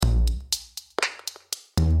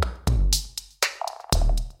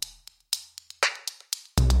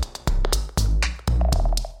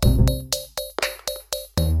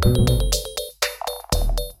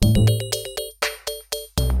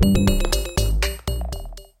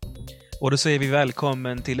Och då säger vi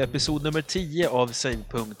välkommen till episod nummer 10 av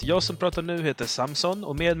Savepunkt. Jag som pratar nu heter Samson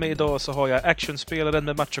och med mig idag så har jag actionspelaren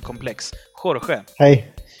med machokomplex, Jorge.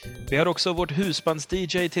 Hej. Vi har också vårt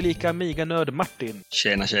husbands-DJ tillika Amiga-nörd Martin.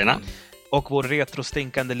 Tjena, tjena. Och vår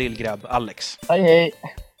retrostinkande lillgrabb Alex. Hej, hej.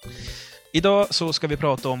 Idag så ska vi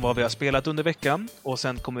prata om vad vi har spelat under veckan och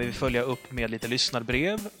sen kommer vi följa upp med lite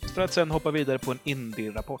lyssnarbrev för att sen hoppa vidare på en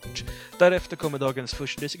indie-rapport. Därefter kommer dagens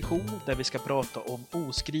första diskussion där vi ska prata om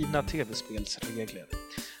oskrivna tv-spelsregler.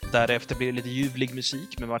 Därefter blir det lite ljuvlig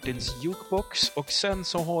musik med Martins jukebox och sen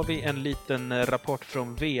så har vi en liten rapport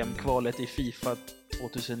från VM-kvalet i FIFA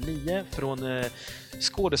 2009 från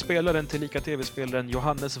skådespelaren tillika tv-spelaren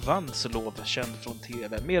Johannes Vanslov, känd från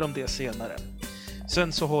tv. Mer om det senare.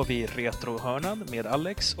 Sen så har vi retrohörnan med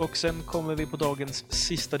Alex och sen kommer vi på dagens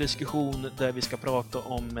sista diskussion där vi ska prata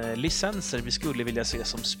om licenser vi skulle vilja se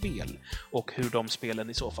som spel och hur de spelen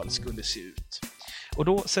i så fall skulle se ut. Och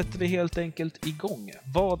då sätter vi helt enkelt igång.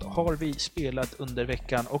 Vad har vi spelat under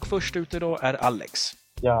veckan? Och först ut idag är Alex.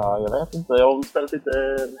 Ja, jag vet inte. Jag har spelat lite,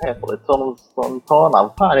 heter det,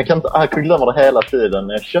 Santana. Fan, jag glömmer det hela tiden.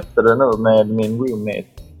 Jag köpte det nu med min roommate.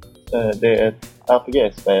 Det är ett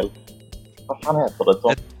RPG-spel. Vad fan heter det?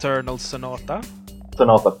 Eternal Sonata.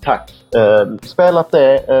 Sonata, tack. Spelat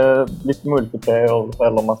det, lite multiplayer,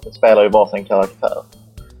 eller man ska spela i varsin karaktär.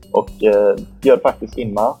 Och bjöd faktiskt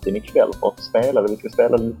in Martin ikväll för att spela. Vi ska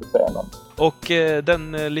spela lite senare. Och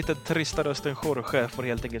den lite trista rösten Jorge får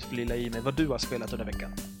helt enkelt flilla i mig vad du har spelat under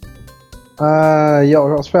veckan. Jag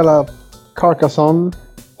har spelat Carcassonne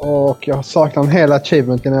och jag har saknat hela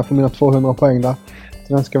achievementen jag får mina 200 poäng där.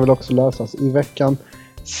 Så den ska väl också lösas i veckan.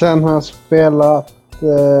 Sen har jag spelat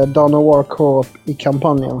Dawn of War Co-op i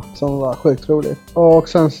kampanjen som var sjukt roligt. Och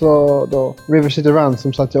sen så då River City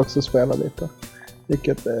Ransom satt jag också och spelade lite.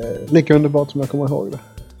 Vilket är lika underbart som jag kommer ihåg det.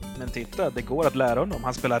 Men titta, det går att lära honom.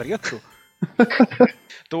 Han spelar retro.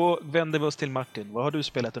 Då vänder vi oss till Martin. Vad har du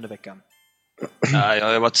spelat under veckan? Ja, jag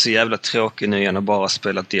har varit så jävla tråkig nu igen och bara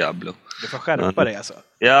spelat Diablo. Du får skärpa dig alltså.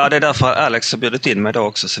 Ja, det är därför Alex har bjudit in mig då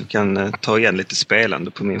också så vi kan ta igen lite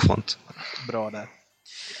spelande på min front. Bra där.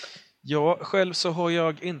 Ja, själv så har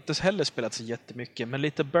jag inte heller spelat så jättemycket, men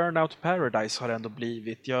lite Burnout Paradise har det ändå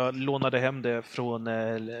blivit. Jag lånade hem det från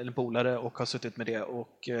en polare och har suttit med det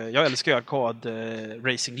och jag älskar ju arkad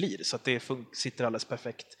racing lead så att det sitter alldeles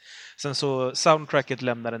perfekt. Sen så soundtracket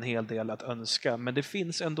lämnar en hel del att önska, men det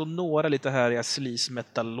finns ändå några lite härliga sleaze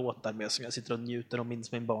metal-låtar med som jag sitter och njuter och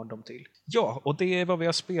minns min barndom till. Ja, och det är vad vi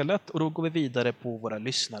har spelat och då går vi vidare på våra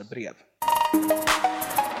lyssnarbrev.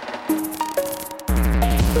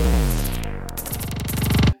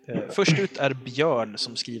 Först ut är Björn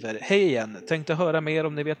som skriver: Hej igen, tänkte höra mer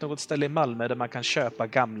om ni vet något ställe i Malmö där man kan köpa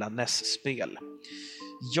gamla NES-spel.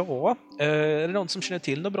 Ja, är det någon som känner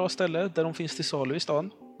till något bra ställe där de finns till salu i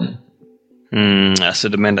stan? Alltså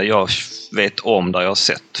det enda jag vet om där jag har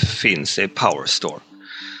sett finns är Power Store.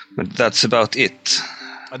 Men that's about it.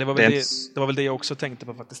 Ja, det var väl det jag också tänkte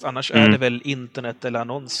på faktiskt. Annars är det väl internet eller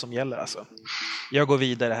annons som gäller alltså. Jag går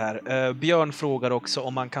vidare här. Björn frågar också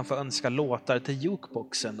om man kan få önska låtar till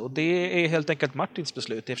jukeboxen. Och det är helt enkelt Martins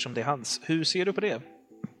beslut eftersom det är hans. Hur ser du på det?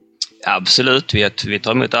 Absolut, vi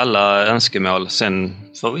tar emot alla önskemål. Sen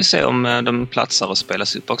får vi se om de platsar och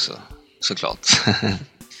spelas upp också. Såklart.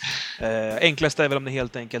 Enklast är väl om ni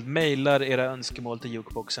helt enkelt mejlar era önskemål till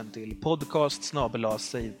jukeboxen till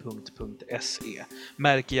podcast@save.se.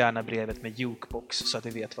 Märk gärna brevet med jukebox så att vi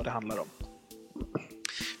vet vad det handlar om.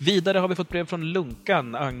 Vidare har vi fått brev från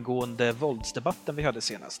Lunkan angående våldsdebatten vi hade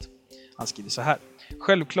senast. Han skriver så här: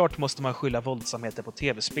 Självklart måste man skylla våldsamheter på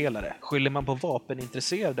tv-spelare. Skyller man på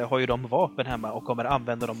vapenintresserade har ju de vapen hemma och kommer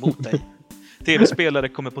använda dem mot dig. Tv-spelare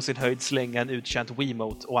kommer på sin höjd slänga en utkänt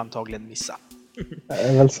Wiimote och antagligen missa. Det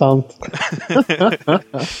är väl sant.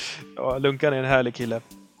 Ja, Lunkan är en härlig kille.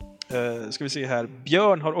 Ska vi se här.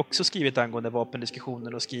 Björn har också skrivit angående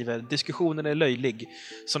vapendiskussionen och skriver: diskussionen är löjlig.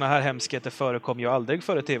 Såna här hemskheter förekom ju aldrig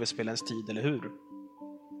före tv-spelens tid, eller hur?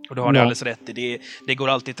 Och då har ni alldeles rätt i. Det går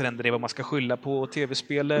alltid trender i vad man ska skylla på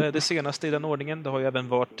tv-spel. Det senaste i den ordningen. Det har ju även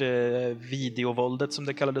varit videovåldet som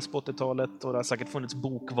det kallades på 80-talet. Och det har säkert funnits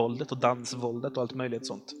bokvåldet och dansvåldet och allt möjligt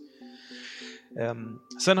sånt.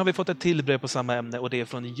 Sen har vi fått ett till brev på samma ämne och det är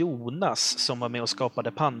från Jonas som var med och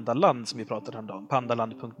skapade Pandaland som vi pratade om.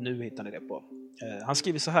 Pandaland.nu hittar ni det på. Han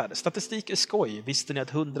skriver så här: statistik är skoj. Visste ni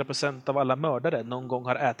att 100% av alla mördare någon gång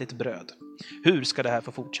har ätit bröd? Hur ska det här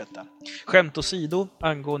få fortsätta? Skämt åsido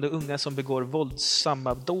angående unga som begår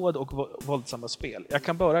våldsamma dåd och våldsamma spel. Jag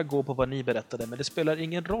kan bara gå på vad ni berättade, men det spelar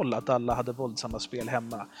ingen roll att alla hade våldsamma spel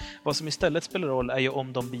hemma. Vad som istället spelar roll är ju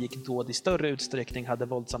om de begick dåd i större utsträckning hade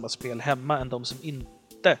våldsamma spel hemma än de som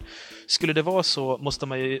inte. Skulle det vara så måste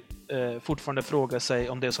man ju fortfarande fråga sig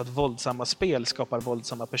om det är så att våldsamma spel skapar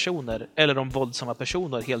våldsamma personer eller om våldsamma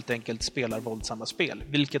personer helt enkelt spelar våldsamma spel.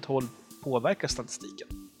 Vilket håll påverkar statistiken?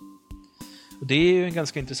 Och det är ju en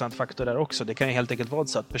ganska intressant faktor där också. Det kan ju helt enkelt vara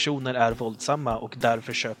så att personer är våldsamma och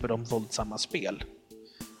därför köper de våldsamma spel.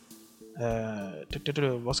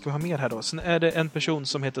 Vad ska vi ha mer här då? Sen är det en person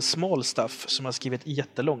som heter Smallstuff som har skrivit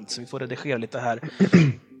jättelångt, så vi får redigera lite här.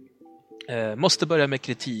 Måste börja med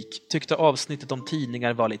kritik. Tyckte avsnittet om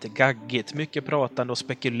tidningar var lite gaggigt. Mycket pratande och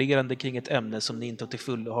spekulerande kring ett ämne som ni inte till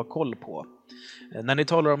fullo har koll på. När ni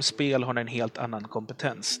talar om spel har ni en helt annan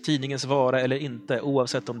kompetens. Tidningens vara eller inte,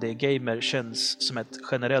 oavsett om det är gamer, känns som ett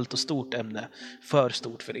generellt och stort ämne. För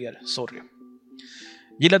stort för er, sorry.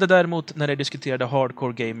 Gillade däremot när jag diskuterade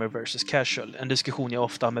hardcore gamer versus casual. En diskussion jag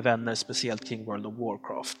ofta har med vänner, speciellt kring World of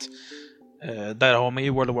Warcraft. Där har man ju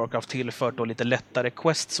World of Warcraft tillfört då lite lättare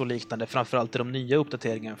quests och liknande, framförallt i de nya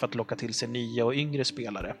uppdateringarna för att locka till sig nya och yngre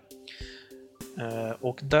spelare.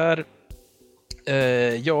 Och där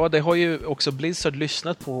ja, det har ju också Blizzard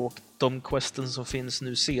lyssnat på, och de questen som finns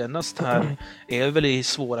nu senast här är väl i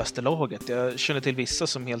svåraste laget. Jag känner till vissa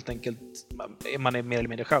som helt enkelt man är mer eller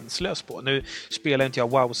mindre chanslös på. Nu spelar inte jag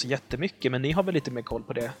WoW så jättemycket, men ni har väl lite mer koll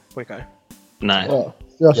på det, pojkar? Nej. Ja,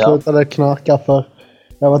 jag slutade knarka för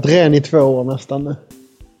jag har varit ren i 2 år nästan nu.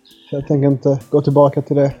 Så jag tänker inte gå tillbaka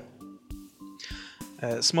till det.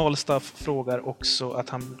 Smallstuff frågar också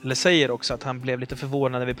att eller säger också att han blev lite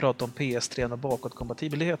förvånad när vi pratade om PS3 och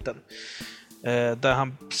bakåtkompatibiliteten. Där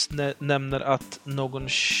han nämner att någon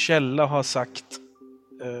källa har sagt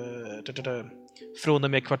från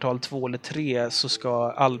och med kvartal 2 eller 3 så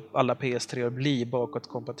ska alla PS3 bli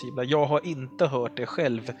bakåtkompatibla. Jag har inte hört det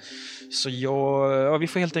själv. Så vi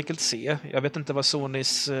får helt enkelt se. Jag vet inte vad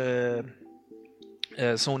Sonys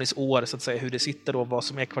år så att säga, hur det sitter och vad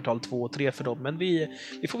som är kvartal 2 och 3 för dem. Men vi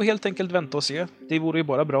får helt enkelt vänta och se. Det vore ju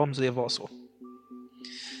bara bra om det var så.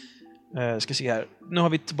 Ska se här. Nu har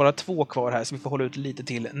vi bara 2 kvar här så vi får hålla ut lite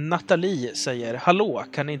till. Nathalie säger: hallå,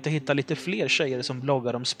 kan ni inte hitta lite fler tjejer som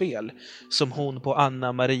bloggar om spel? Som hon på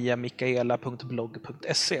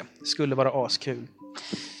annamariamikaela.blogg.se. Skulle vara askul.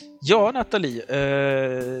 Ja, Nathalie.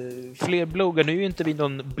 Fler bloggar. Nu är ju inte vi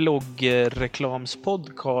någon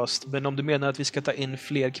bloggreklamspodcast, men om du menar att vi ska ta in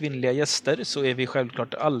fler kvinnliga gäster så är vi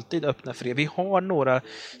självklart alltid öppna för det. Vi har några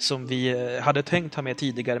som vi hade tänkt ha med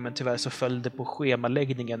tidigare, men tyvärr så föll det på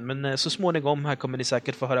schemaläggningen. Men så småningom här kommer ni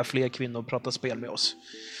säkert få höra fler kvinnor prata spel med oss.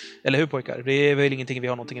 Eller hur, pojkar? Det är väl ingenting vi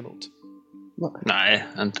har någonting emot? Nej,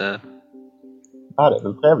 inte. Ja, det är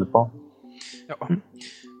väl trevligt bra. Ja.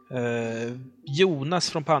 Jonas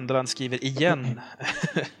från Pandaland skriver igen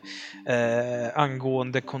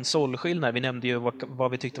angående konsolskillnad. Vi nämnde ju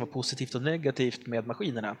vad vi tyckte var positivt och negativt med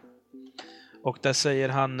maskinerna. Och där säger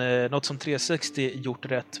han något som 360 gjort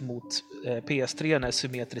rätt mot PS3 är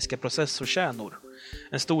symmetriska processorkärnor.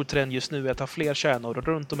 En stor trend just nu är att ha fler kärnor, och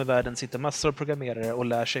runt om i världen sitter massor av programmerare och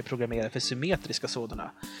lär sig programmera för symmetriska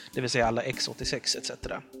sådana, det vill säga alla x86 etc.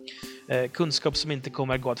 Kunskap som inte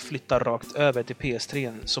kommer att gå att flytta rakt över till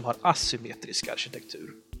PS3 som har asymmetrisk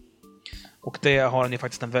arkitektur. Och det har han ju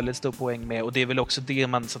faktiskt en väldigt stor poäng med, och det är väl också det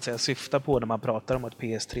man så att säga syftar på när man pratar om att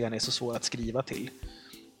PS3 är så svår att skriva till.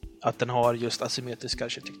 Att den har just asymmetrisk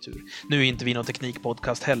arkitektur. Nu är inte vi någon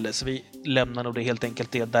teknikpodcast heller, så vi lämnar nog det helt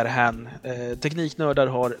enkelt det därhän. Tekniknördar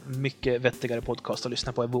har mycket vettigare podcast att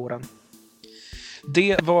lyssna på i våren.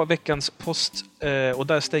 Det var veckans post, och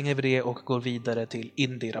där stänger vi det och går vidare till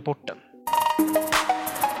Indie-rapporten.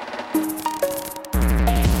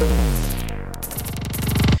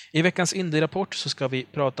 I veckans Indie-rapport så ska vi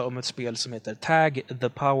prata om ett spel som heter Tag: The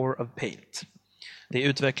Power of Paint. Det är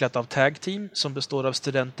utvecklat av Tag Team som består av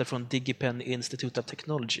studenter från Digipen Institute of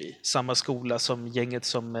Technology, samma skola som gänget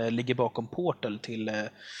som ligger bakom Portal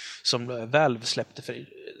som Valve släppte för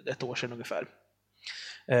 1 år sedan ungefär.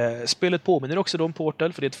 Spelet påminner också om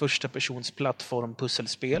Portal, för det är ett första persons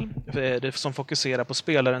plattform-pusselspel som fokuserar på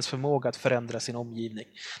spelarens förmåga att förändra sin omgivning.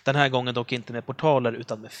 Den här gången dock inte med portaler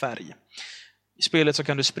utan med färg. I spelet så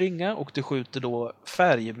kan du springa och du skjuter då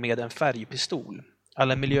färg med en färgpistol.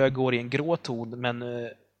 Alla miljöer går i en grå ton, men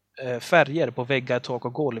färger på väggar, tak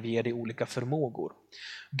och golv ger dig olika förmågor.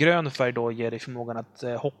 Grön färg då ger dig förmågan att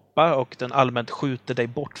hoppa, och den allmänt skjuter dig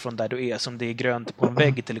bort från där du är. Som det är grönt på en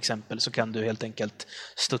vägg till exempel, så kan du helt enkelt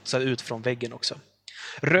studsa ut från väggen också.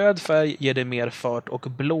 Röd färg ger dig mer fart, och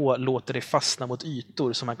blå låter dig fastna mot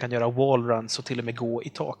ytor så man kan göra wallruns och till och med gå i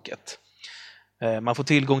taket. Man får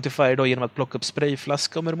tillgång till färger då genom att plocka upp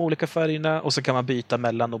sprayflaskor med de olika färgerna, och så kan man byta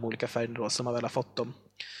mellan de olika färgerna då som man väl har fått dem.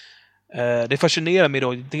 Det fascinerar mig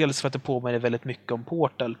då dels för att det påminner väldigt mycket om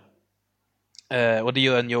Portal. Och det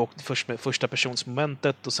gör en ju först med första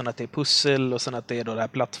personsmomentet och sen att det är pussel och sen att det är då det här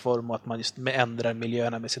plattform och att man just ändrar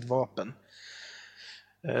miljöerna med sitt vapen.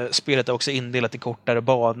 Spelet är också indelat i kortare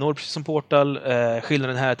banor, precis som Portal.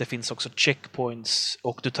 Skillnaden här är att det finns också checkpoints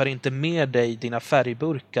och du tar inte med dig dina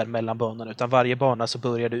färgburkar mellan banorna, utan varje bana så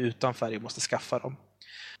börjar du utan färg och måste skaffa dem.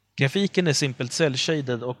 Grafiken är simpelt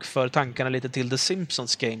cell-shaded och för tankarna lite till The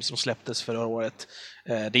Simpsons Game som släpptes förra året.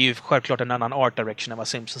 Det är ju självklart en annan art direction än vad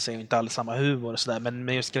Simpsons är, inte alls samma humor och sådär,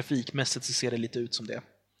 men just grafikmässigt så ser det lite ut som det.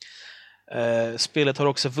 Spelet har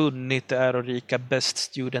också vunnit det ärorika Best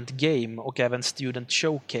Student Game och även Student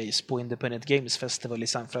Showcase på Independent Games Festival i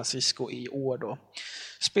San Francisco i år då.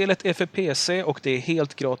 Spelet är för PC och det är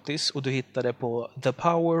helt gratis och du hittar det på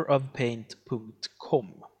thepowerofpaint.com.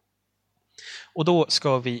 Och då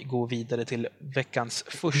ska vi gå vidare till veckans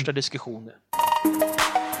första diskussion.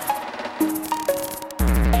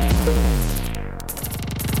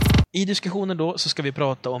 I diskussionen då så ska vi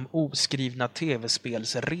prata om oskrivna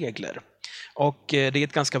tv-spelsregler. Och det är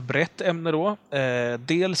ett ganska brett ämne då.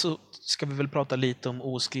 Dels så ska vi väl prata lite om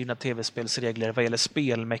oskrivna tv-spelsregler vad gäller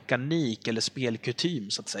spelmekanik eller spelkutym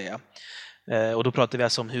så att säga. Och då pratar vi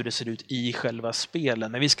alltså om hur det ser ut i själva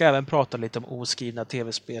spelen. Men vi ska även prata lite om oskrivna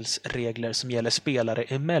tv-spelsregler som gäller spelare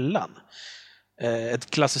emellan.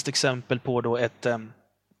 Ett klassiskt exempel på då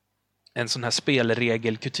en sån här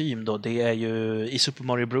spelregelkutym då, det är ju i Super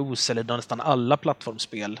Mario Bros eller nästan alla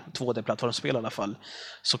plattformsspel, 2D-plattformsspel i alla fall,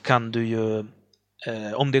 så kan du ju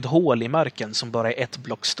om det är ett hål i marken som bara är ett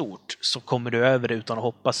block stort så kommer du över det utan att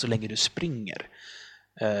hoppa så länge du springer.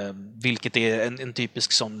 Vilket är en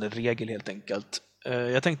typisk sån regel helt enkelt.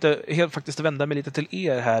 Jag tänkte faktiskt vända mig lite till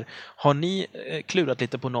er här. Har ni klurat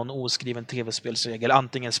lite på någon oskriven tv-spelsregel,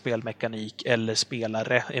 antingen spelmekanik eller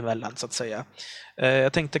spelare emellan så att säga?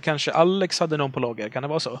 Jag tänkte kanske Alex hade någon på lager, kan det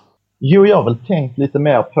vara så? Jo, jag har väl tänkt lite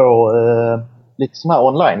mer på lite sån här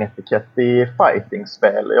online-etikett i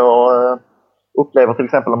fighting-spel. Jag upplever till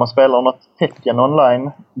exempel om man spelar något Tekken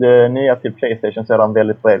online, det nya till PlayStation, så är det en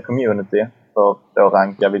väldigt bred community för att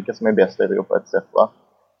ranka vilka som är bäst i Europa etc.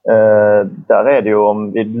 Där är det ju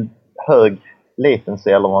om vid hög latency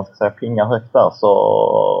eller vad man ska säga, pingar högt där,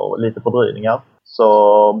 så lite fördröjningar,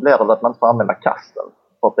 så blir det att man inte får använda kasten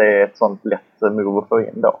för att det är ett sånt lätt move att få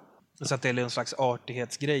in då. Så att det är en slags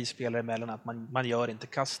artighetsgrej spelare emellan, att man gör inte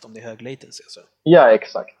kast om det är hög latency alltså. Ja,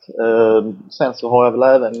 exakt. Sen så har jag väl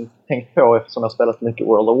även tänkt på, eftersom jag spelat mycket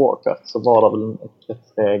World of Warcraft, så var det väl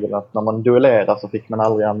ett regel att när man duellerar så fick man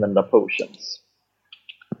aldrig använda potions.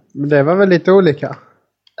 Men det var väl lite olika?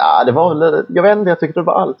 Ja, det var väl, jag vet inte, jag tyckte det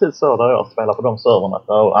var alltid så där jag spelade på de serverna.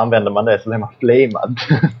 Så använder man det så blir man flamad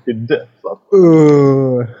till döds.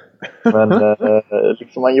 Men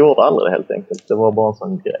liksom man gjorde aldrig helt enkelt. Det var bara en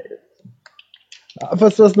sån grej. Ja,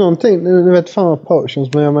 fast någonting, nu vet fan vad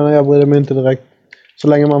potions, men jag menar jag brydde mig inte direkt så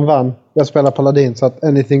länge man vann. Jag spelar paladin så att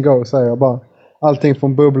anything goes, säger jag bara. Allting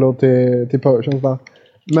från bubblor till potions där.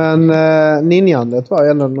 Men ninjandet var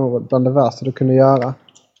ändå något bland det värsta du kunde göra.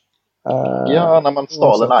 Ja, när man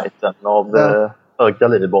stal en item av hög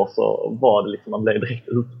kaliber så var det liksom, man blev direkt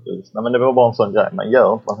utfrusna. Men det var bara en sån grej, man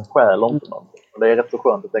gör inte, man stjäl inte någonting. Och det är rätt så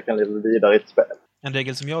skönt att det kan leva vidare i ett spel. En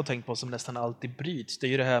regel som jag har tänkt på som nästan alltid bryts, det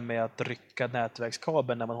är ju det här med att rycka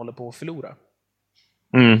nätverkskabeln när man håller på att förlora.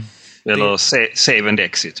 Eller save and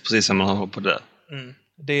exit, precis som man håller på det.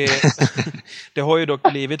 Det har ju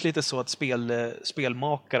dock blivit lite så att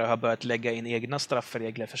spelmakare har börjat lägga in egna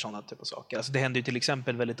straffregler för sådana typer av saker. Alltså det händer ju till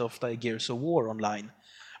exempel väldigt ofta i Gears of War online.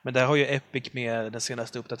 Men där har ju Epic med den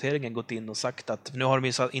senaste uppdateringen gått in och sagt att nu har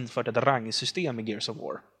de infört ett rangsystem i Gears of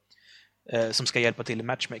War som ska hjälpa till i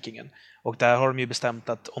matchmakingen. Och där har de ju bestämt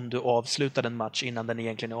att om du avslutar en match innan den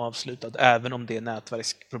egentligen är avslutad, även om det är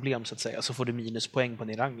nätverksproblem så att säga, så får du minuspoäng på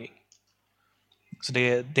din ranging. Så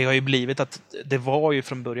det har ju blivit att det var ju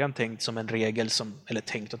från början tänkt som en regel som, eller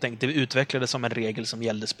det utvecklades som en regel som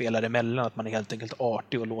gällde spelare emellan, att man är helt enkelt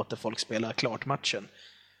artig och låter folk spela klart matchen.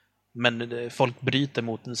 Men folk bryter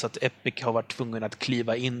mot den så att Epic har varit tvungen att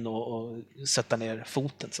kliva in och sätta ner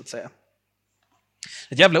foten så att säga.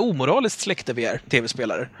 Ett jävla omoraliskt släkte vi är,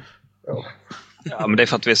 tv-spelare. Ja, men det är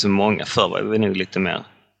för att vi är så många. Förr var vi nog lite mer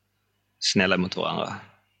snälla mot varandra,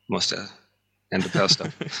 måste jag ändå påstå.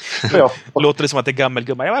 Låter det som att det är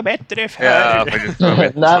gammelgumma? Jag var bättre för. Ja,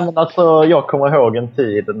 nej, men alltså jag kommer ihåg en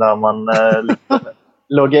tid när man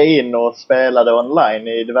loggade in och spelade online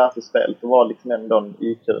i diverse spel, så var liksom ändå en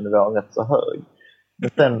IQ-nivån rätt så hög. Men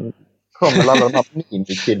sen kom väl alla de här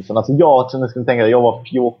mini-kidsen. Alltså jag skulle tänka att jag var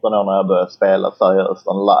 14 år när jag började spela seriöst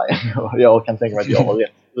online. Jag kan tänka mig att jag var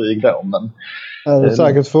rätt dryg då, men... Det är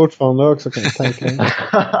säkert fortfarande också, kan jag tänka mig.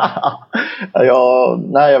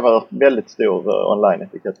 Jag var väldigt stor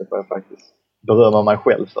online-etikett på det faktiskt. berömma mig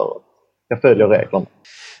själv för att jag följer reglerna.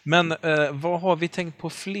 Men vad har vi tänkt på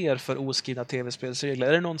fler för oskrivna tv-spelsregler?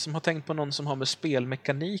 Är det någon som har tänkt på någon som har med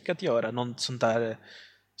spelmekanik att göra? Något sånt där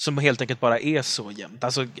som helt enkelt bara är så jämnt?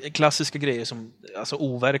 Alltså klassiska grejer som alltså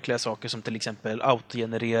overkliga saker som till exempel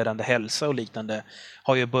autogenererande hälsa och liknande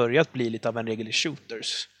har ju börjat bli lite av en regel i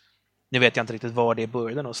shooters. Nu vet jag inte riktigt var det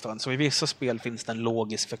började någonstans. Så i vissa spel finns det en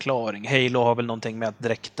logisk förklaring. Halo har väl någonting med att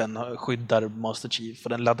dräkten skyddar Master Chief och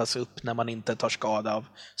den laddas upp när man inte tar skada av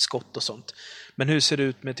skott och sånt. Men hur ser det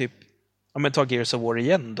ut med typ, om man tar Gears of War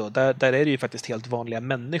igen då, där är det ju faktiskt helt vanliga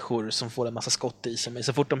människor som får en massa skott i sig. Men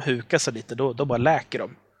så fort de hukar sig lite, då bara läker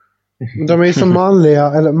de. De är ju så manliga,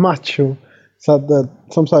 eller macho. Så att,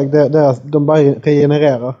 som sagt, de bara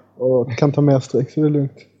regenererar och kan ta mer stryk, så det är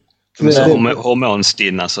lugnt.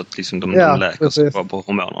 Hormonstinna så att liksom de läker sig bara på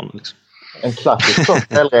hormonerna. Liksom. En klassisk sån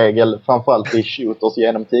spelregel, framförallt i shooters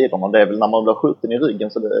genom tiderna, det är väl när man blir skjuten i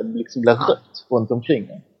ryggen så det liksom blir rött runt omkring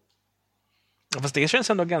en. Ja, fast det känns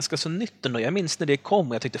ändå ganska så nytt ändå. Jag minns när det kom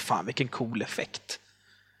och jag tyckte fan vilken cool effekt.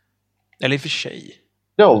 Eller i och för sig.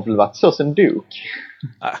 Det har väl varit så sen Duke.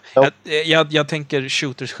 Jag tänker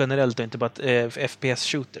shooters generellt och inte bara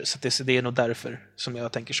FPS-shooters. Så det är nog därför som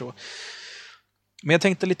jag tänker så. Men jag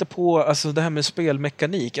tänkte lite på alltså, det här med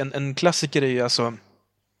spelmekanik. En klassiker är ju alltså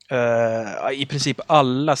i princip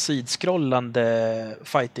alla sidskrollande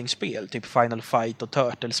fightingspel. Typ Final Fight och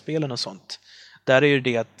Turtle-spelen och sånt. Där är ju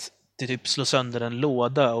det att det typ slår sönder en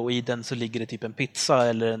låda och i den så ligger det typ en pizza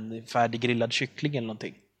eller en färdig grillad kyckling eller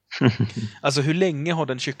någonting. Alltså hur länge har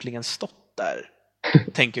den kycklingen stått där?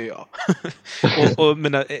 Tänker jag.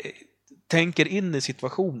 Men tänker in i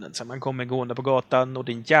situationen. Så man kommer gående på gatan och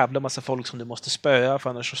det är en jävla massa folk som du måste spöa för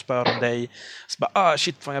annars så spöar de dig. Så bara,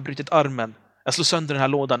 shit fan jag har brutit armen. Jag slår sönder den här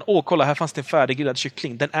lådan. Kolla här fanns det en färdiggrillad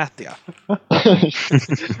kyckling. Den äter jag.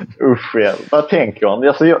 Usch ja. Vad tänker hon?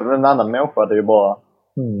 Alltså, en annan människa det är ju bara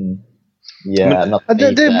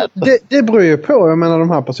det beror ju på. Jag menar de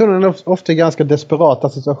här personerna är ofta i ganska desperata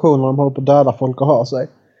situationer. De håller på att döda folk och ha sig.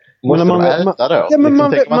 Måste man äta då? Ja, men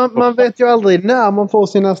man vet ju aldrig när man får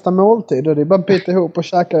sin nästa måltid. Och det är bara att byta ihop och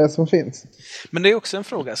käka det som finns. Men det är också en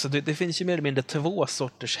fråga. Så det finns ju mer eller mindre 2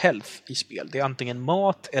 sorters health i spel. Det är antingen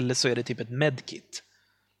mat eller så är det typ ett medkit.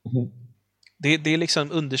 Det är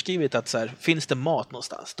liksom underskrivet att så här, finns det mat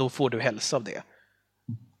någonstans, då får du hälsa av det.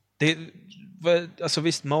 Alltså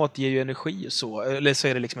visst, mat ger ju energi och så. Eller så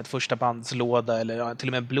är det liksom ett första bandslåda eller till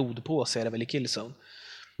och med en blodpåse är det väl i Killzone.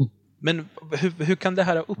 Men hur kan det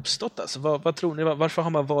här ha uppstått? Alltså, vad tror ni? Varför har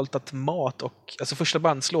man valt att mat och... Alltså första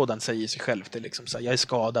bandslådan säger sig själv det liksom så här, jag är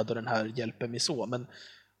skadad och den här hjälper mig så. Men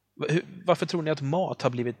varför tror ni att mat har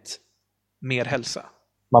blivit mer hälsa?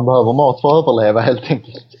 Man behöver mat för att överleva helt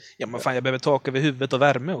enkelt. Ja men fan, jag behöver tak över huvudet och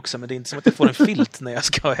värme också. Men det är inte som att jag får en filt när jag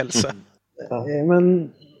ska ha hälsa.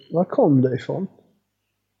 Men var kom det ifrån?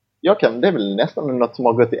 Det är väl nästan något som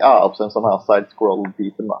har gått i arv sen sån här side-scroll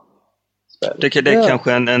beat'em up. Det är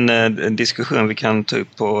kanske en diskussion vi kan ta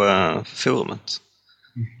upp på forumet.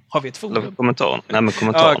 Har vi ett forum? Kommentarerna. Nej, men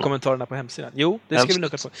kommentarerna. Ja, kommentarerna på hemsidan. Jo, det ska vi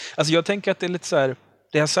nog på. Alltså jag tänker att det är lite så här,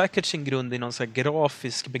 det har säkert sin grund i någon så här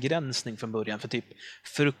grafisk begränsning från början. För typ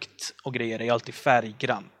frukt och grejer är alltid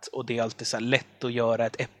färggrant. Och det är alltid så här lätt att göra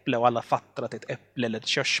ett äpple och alla fattar att det är ett äpple eller ett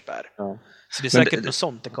körsbär. Ja. Så det är säkert något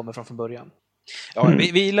sånt det kommer från början. Ja,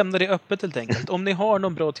 vi lämnar det öppet helt enkelt. Om ni har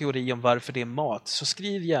någon bra teori om varför det är mat så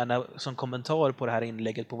skriv gärna som kommentar på det här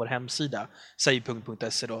inlägget på vår hemsida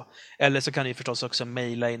säg.se då. Eller så kan ni förstås också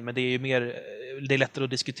mejla in, men det är ju det är lättare att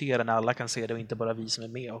diskutera när alla kan se det och inte bara vi som är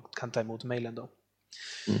med och kan ta emot mejlen då.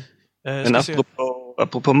 Men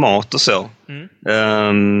apropå mat och så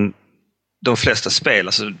de flesta spel,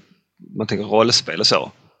 alltså man tänker rollspel och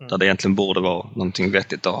så där det egentligen borde vara någonting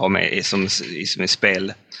vettigt att ha med som i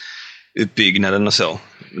spel uppbyggnaden och så.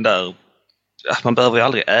 Där man behöver ju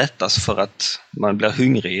aldrig ätas för att man blir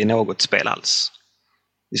hungrig i något spel alls.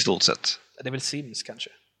 I stort sett. Det är väl Sims kanske?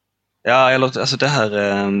 Ja, eller alltså det här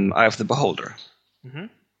Eye of the Beholder.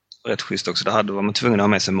 Rätt schysst också. Där var man tvungen att ha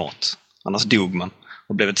med sig mat. Annars dog man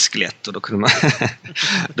och blev ett skelett och då kunde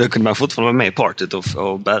man fortfarande vara med i partyt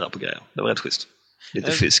och bära på grejer. Det var rätt schysst.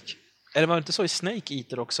 Lite fisk. Eller var det inte så i Snake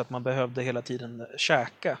Eater också att man behövde hela tiden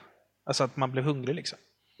käka? Alltså att man blev hungrig liksom?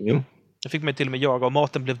 Jo. Det fick mig till och med jaga och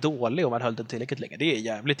maten blev dålig om man höll den tillräckligt länge. Det är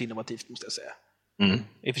jävligt innovativt måste jag säga.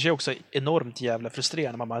 I och för sig också enormt jävla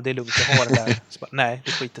frustrerande. Man bara, det är lugnt, jag har det där. Så bara, nej,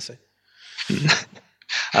 det skiter sig.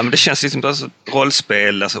 Ja, men det känns liksom alltså,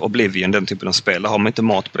 rollspel, alltså Oblivion, den typen av spel, där har man inte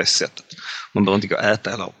mat på det sättet. Man behöver inte gå och äta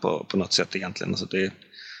heller på något sätt egentligen. Alltså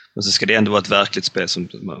men så ska det ändå vara ett verkligt spel som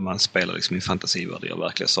man spelar liksom i fantasivärld och gör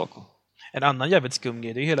verkliga saker. En annan jävligt skum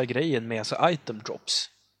grej, det är hela grejen med alltså item drops.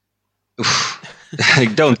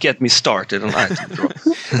 Don't get me started on item drop.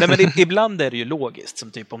 Nej, men ibland är det ju logiskt.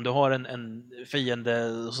 Som typ om du har en fiende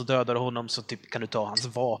och så dödar du honom, så typ kan du ta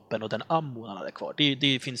hans vapen och den ammo han hade kvar.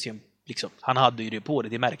 Det finns ju liksom, han hade ju det på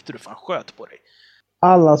dig, det märkte du för han sköt på dig.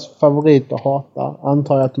 Allas favorit att hata,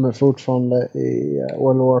 antar jag att de är fortfarande i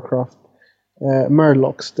World of Warcraft.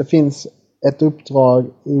 Murlocs. Det finns ett uppdrag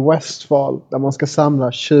i Westfall där man ska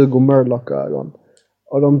samla 20 Murloc-ögon.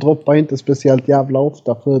 Och de droppar inte speciellt jävla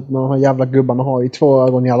ofta, för att de här jävla gubbarna har ju 2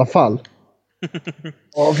 ögon i alla fall.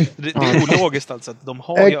 Det är ologiskt alltså, att de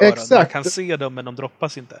har ju öron, man kan se dem men de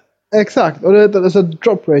droppas inte. Exakt, och det är så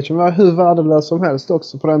drop ratio var hur värdelös som helst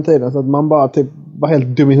också på den tiden, så att man bara typ var helt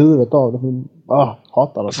dum i huvudet av det.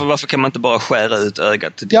 Hatar det. Varför kan man inte bara skära ut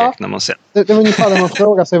ögat direkt när man ser? Det var ungefär det man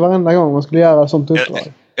frågar sig varenda gång man skulle göra sånt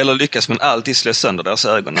uppdrag. Eller lyckas man alltid slå sönder deras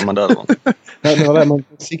ögon när man dödar dem? Det var det man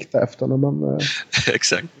siktade efter när man...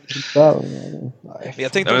 Exakt. Nej.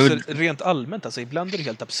 Jag tänkte också rent allmänt, alltså, ibland är det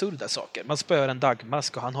helt absurda saker. Man spöar en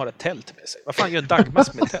dagmask och han har ett tält med sig. Vad fan gör en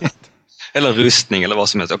dagmask med ett tält? Eller rustning eller vad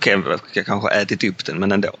som helst. Okej, jag kanske har ätit upp den,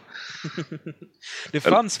 men ändå. Det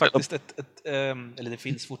fanns faktiskt eller det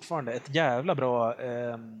finns fortfarande ett jävla bra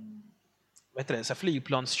vad heter det, så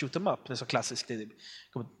flygplans shoot 'em up, det är så klassiskt, det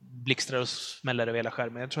blixtrar och smäller över hela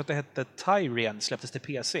skärmen. Jag tror att det hette Tyrian, släpptes till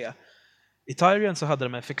PC. I Tyrian så hade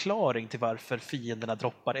de en förklaring till varför fienderna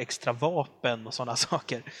droppar extra vapen och sådana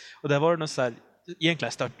saker. Och där var det någon så här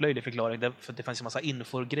egentligen störtlöjlig förklaring, för det fanns en massa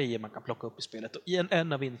infogrejer man kan plocka upp i spelet. Och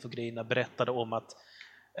en av infogrejerna berättade om att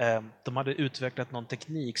de hade utvecklat någon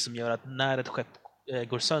teknik som gör att när ett skepp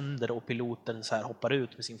går sönder och piloten så här hoppar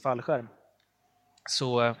ut med sin fallskärm,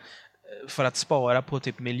 så för att spara på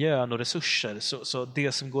typ miljön och resurser, så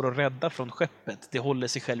det som går att rädda från skeppet, det håller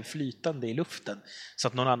sig själv flytande i luften, så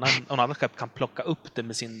att någon annan skepp kan plocka upp det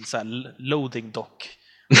med sin så här loading dock.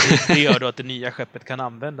 Det gör då att det nya skeppet kan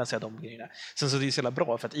använda sig av de grejerna. Sen så är det så jävla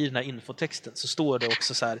bra, för att i den här infotexten så står det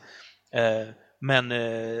också så här men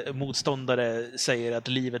motståndare säger att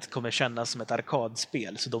livet kommer kännas som ett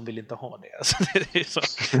arkadspel, så de vill inte ha det. Alltså, det är så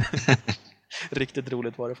riktigt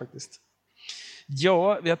roligt var det faktiskt.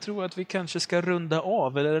 Ja, jag tror att vi kanske ska runda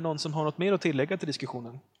av. Eller är det någon som har något mer att tillägga till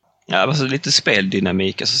diskussionen? Ja, alltså lite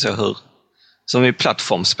speldynamik, alltså så hur som i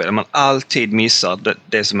plattformsspel, man alltid missar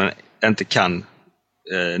det som man inte kan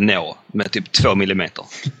nå med typ 2 millimeter.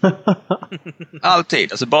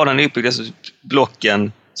 Alltid, alltså banan är uppbyggd, alltså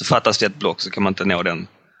blocken, så fattas det ett block så kan man inte nå den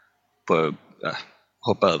på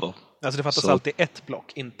hoppa över. Alltså det fattas alltid ett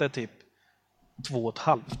block, inte typ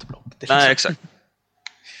 2,5 block. Nej, exakt.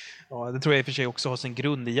 Ja, det tror jag i och för sig också har sin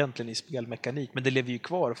grund egentligen i spelmekanik, men det lever ju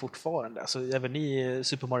kvar fortfarande. Alltså, även i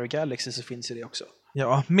Super Mario Galaxy så finns ju det också.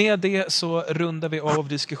 Ja, med det så rundar vi av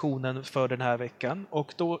diskussionen för den här veckan,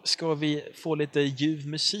 och då ska vi få lite ljuv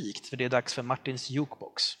musik, för det är dags för Martins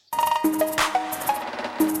Jukebox.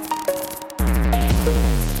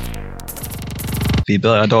 Vi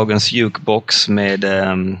börjar dagens Jukebox med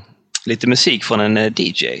lite musik från en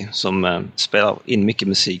DJ som spelar in mycket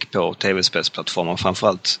musik på tv-spelsplattformar,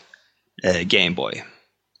 framförallt Game Boy.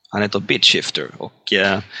 Han heter Bitshifter, och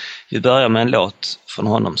vi börjar med en låt från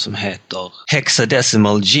honom som heter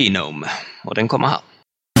Hexadecimal Genome, och den kommer här.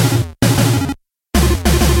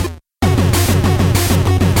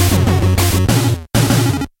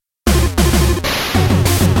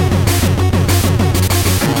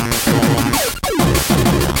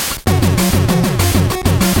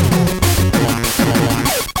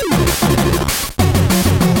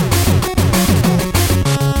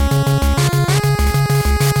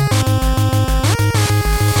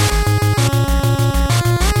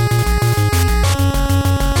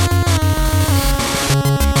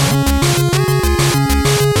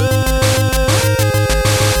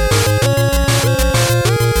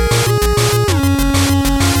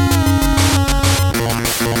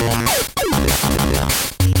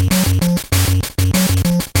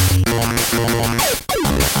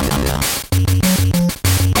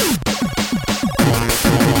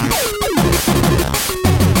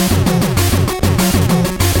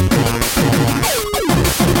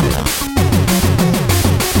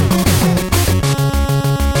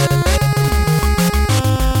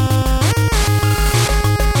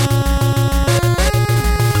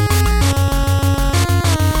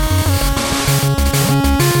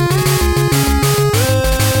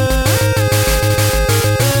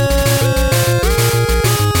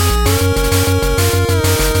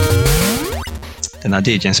 Den här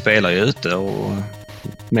DJn spelar ju ute och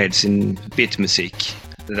med sin bitmusik.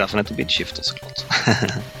 Det är därför den heter Bitshifter, såklart.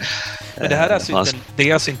 Men det här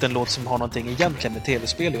är alltså inte en låt som har någonting egentligen med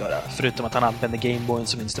tv-spel att göra, förutom att han använder Gameboyen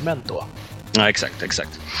som instrument då. Ja,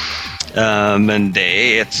 exakt. Men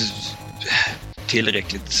det är ett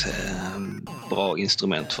tillräckligt bra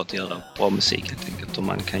instrument för att göra bra musik helt enkelt. Och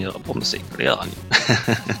man kan göra bra musik, och det gör han ju.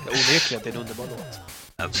 Onekligen, det är en underbar låt.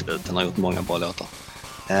 Absolut, han har gjort många bra låtar.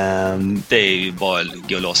 Det är ju bara att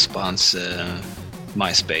gå loss på hans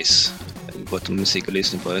MySpace. Gott om musik att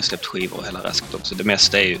lyssna på. Jag har släppt skivor och hela rasket också. Det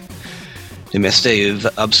mesta är ju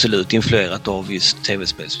absolut influerat av just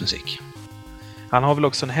tv-spelsmusik. Han har väl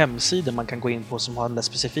också en hemsida man kan gå in på som handlar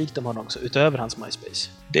specifikt om honom också, utöver hans MySpace.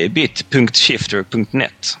 Det är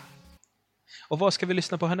bit.shifter.net. Och vad ska vi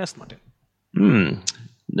lyssna på härnäst, Martin?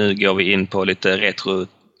 Nu går vi in på lite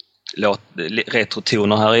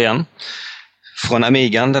retrotoner här igen. Från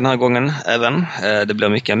Amigan den här gången även. Det blir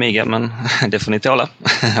mycket Amiga, men det får ni tåla.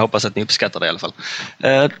 Jag hoppas att ni uppskattar det i alla fall.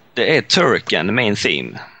 Det är Turrican Main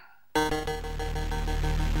Theme.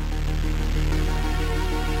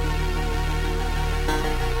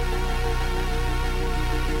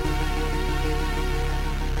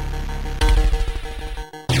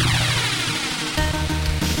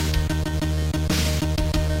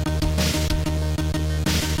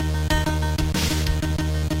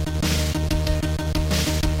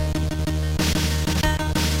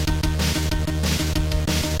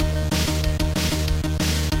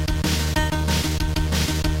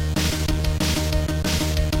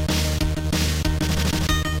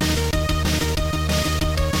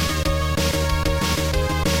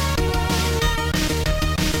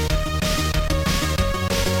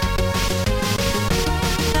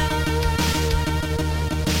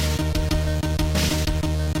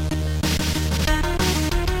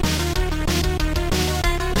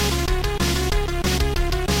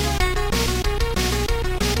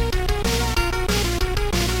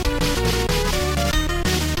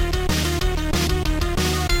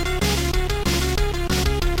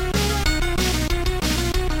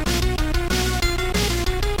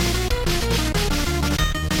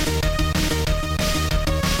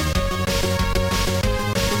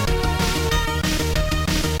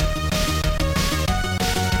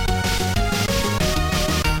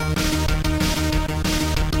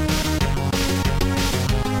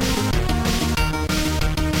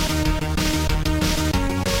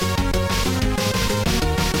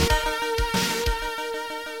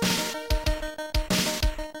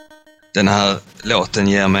 Den här låten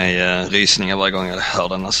ger mig rysningar varje gång jag hör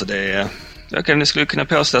den. Alltså jag skulle kunna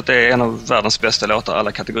påstå att det är en av världens bästa låtar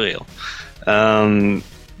alla kategorier.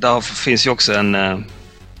 Där finns ju också en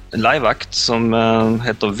liveakt som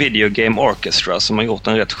heter Video Game Orchestra som har gjort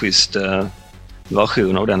en rätt schysst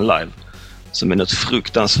version av den live. Som är något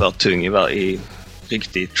fruktansvärt tung i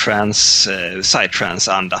riktig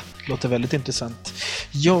psytrance-anda. Låter väldigt intressant.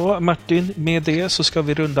 Ja, Martin, med det så ska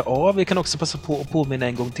vi runda av. Vi kan också passa på att påminna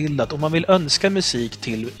en gång till att om man vill önska musik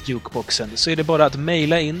till Jukeboxen så är det bara att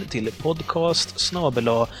mejla in till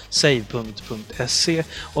podcast@save.se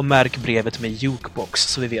och märk brevet med Jukebox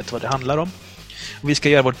så vi vet vad det handlar om. Och vi ska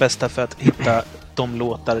göra vårt bästa för att hitta de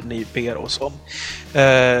låtar ni ber oss om.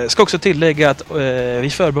 Ska också tillägga att vi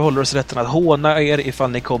förbehåller oss rätten att håna er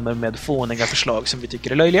ifall ni kommer med fåniga förslag som vi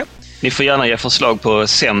tycker är löjliga. Ni får gärna ge förslag på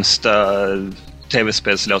sämsta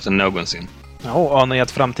tv-spelslåten någonsin. Ja, anar ni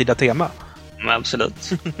ett framtida tema?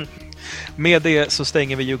 Absolut. Med det så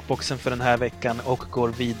stänger vi Jukeboxen för den här veckan och går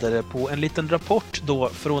vidare på en liten rapport då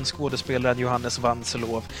från skådespelaren Johannes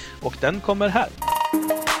Vanselov. Och den kommer här.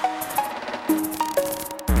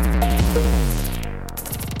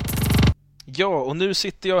 Ja, och nu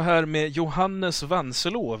sitter jag här med Johannes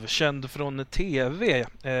Vanselov, känd från TV.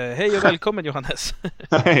 Hej och välkommen Johannes.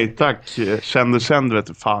 Hej, tack. Känd vet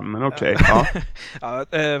du fan, men okej. Ja. Ja,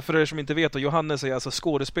 för er som inte vet, Johannes är alltså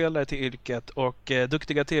skådespelare till yrket och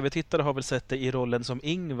duktiga TV-tittare har väl sett dig i rollen som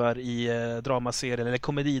Ingvar i dramaserien, eller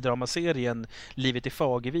komedidramaserien Livet i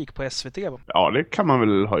Fagervik på SVT. Ja, det kan man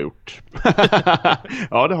väl ha gjort.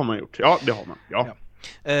 Ja, det har man gjort. Ja, det har man. Ja.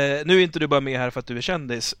 Nu är inte du bara med här för att du är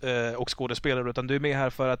kändis och skådespelare, utan du är med här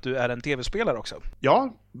för att du är en tv-spelare också.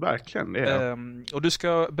 Ja, verkligen. Det är och du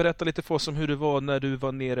ska berätta lite för oss om hur du var när du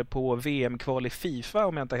var nere på VM-kval i FIFA,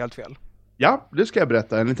 om jag inte har helt fel. Ja, det ska jag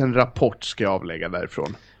berätta. En liten rapport ska jag avlägga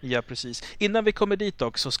därifrån. Ja, precis. Innan vi kommer dit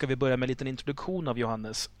också ska vi börja med en liten introduktion av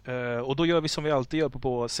Johannes. Och då gör vi som vi alltid gör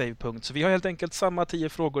på Save-punkt. Så vi har helt enkelt samma 10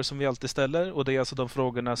 frågor som vi alltid ställer. Och det är alltså de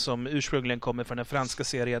frågorna som ursprungligen kommer från den franska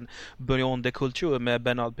serien Bouillon de Culture med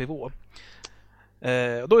Bernard Pivot.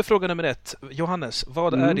 Då är fråga nummer 1. Johannes,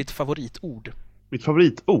 vad är ditt favoritord? Mitt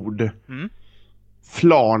favoritord?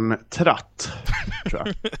 Flantratt, tror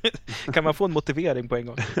jag. Kan man få en motivering på en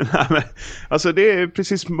gång? Nej, men, alltså det är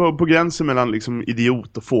precis på gränsen mellan liksom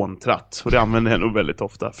idiot och fåntratt. Och det använder jag nog väldigt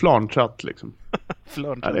ofta. Flantratt liksom.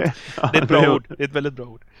 Flantratt. Ja, det är ett bra ord. Det är ett väldigt bra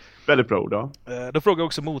ord. Väldigt bra ord, ja. Då frågar jag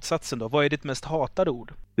också motsatsen då. Vad är ditt mest hatade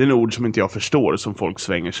ord? Det är en ord som inte jag förstår som folk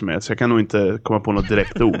svänger sig med. Så jag kan nog inte komma på något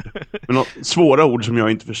direkt ord. Men svåra ord som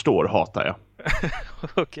jag inte förstår hatar jag.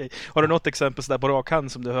 Okej. Har du något exempel sådär på rak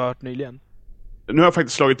hand som du har hört nyligen? Nu har jag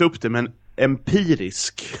faktiskt slagit upp det, men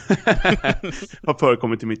empirisk har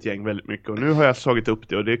förekommit i mitt gäng väldigt mycket. Och nu har jag slagit upp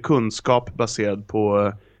det och det är kunskap baserad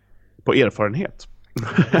på erfarenhet.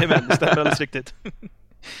 Det stämmer alldeles riktigt.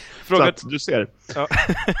 Så att du ser. Ja.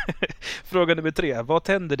 Fråga nummer 3. Vad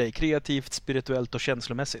tänder dig kreativt, spirituellt och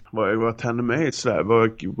känslomässigt? Vad tänder mig sådär? Vad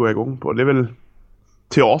går jag igång på? Det är väl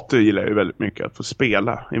teater gillar jag ju väldigt mycket. Att få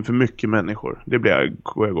spela inför mycket människor. Det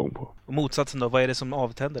går jag igång på. Och motsatsen då, vad är det som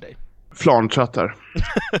avtänder dig? Flarnchattar.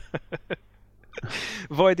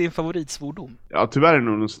 Vad är din favoritsvordom? Ja, tyvärr är det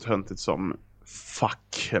nog något så töntigt som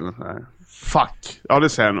fuck eller sån här. Fuck. Ja, det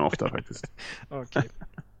säger jag nog ofta faktiskt. Okej.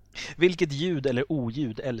 Vilket ljud eller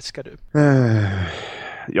oljud älskar du?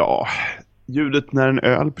 Ja, ljudet när en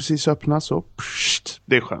öl precis öppnas och pst,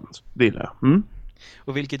 det är skönt. Det gillar jag. Mm?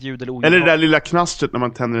 Och vilket ljud eller oljud? Eller det där lilla knastret när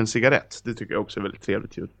man tänder en cigarett. Det tycker jag också är väldigt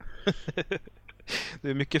trevligt ljud. Du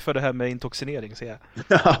är mycket för det här med intoxinering, ser jag.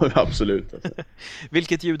 Ja, absolut. Alltså.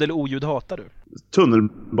 Vilket ljud eller oljud hatar du?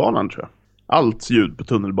 Tunnelbanan, tror jag. Allt ljud på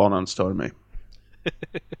tunnelbanan stör mig.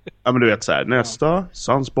 Ja, men du vet så här, nästa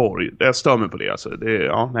Sandsborg. Jag stör mig på det, alltså. Det är,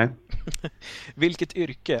 ja, nej. Vilket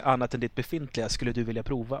yrke, annat än ditt befintliga, skulle du vilja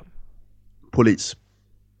prova? Polis.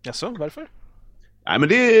 Jaså, varför? Nej, men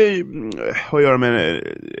det har att göra med...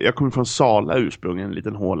 Jag kommer från Sala ursprungligen, en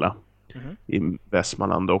liten håla i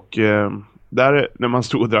Västmanland. Och där, när man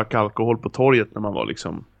stod och drack alkohol på torget när man var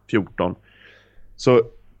liksom 14, så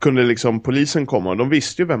kunde liksom polisen komma och de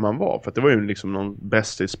visste ju vem man var. För att det var ju liksom någon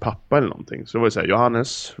bästis pappa eller någonting. Så det var ju så här,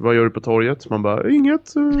 Johannes, vad gör du på torget? Man bara, inget,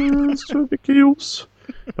 så dricker juice.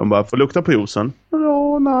 De bara, får lukta på juicen?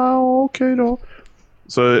 Ja, nej, okej då.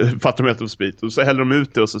 Så fattar de att de sprit och så häller de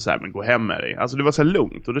ut det och så här, men gå hem med dig. Alltså det var så här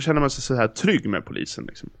lugnt och då känner man sig så här trygg med polisen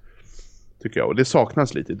liksom. Tycker jag, och det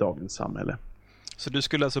saknas lite i dagens samhälle. Så du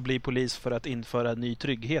skulle alltså bli polis för att införa ny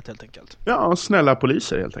trygghet helt enkelt? Ja, snälla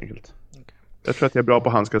poliser helt enkelt. Okay. Jag tror att jag är bra på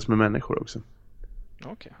att handskas med människor också.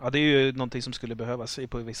 Okej, ja, det är ju någonting som skulle behövas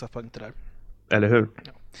på vissa punkter där. Eller hur?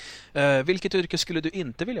 Ja. Vilket yrke skulle du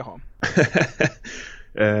inte vilja ha?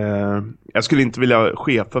 Jag skulle inte vilja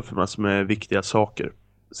chefa för massor med viktiga saker.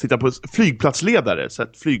 Sitta på flygplatsledare, så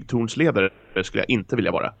att flygtornsledare skulle jag inte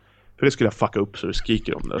vilja vara. För det skulle jag fucka upp så det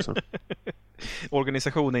skriker om det. Alltså.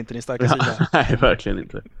 Organisation är inte din starka sida. Nej, verkligen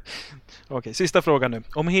inte. Okej, sista frågan nu.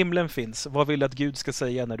 Om himlen finns, vad vill du att Gud ska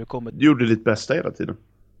säga när du kommer? Du gjorde ditt bästa hela tiden.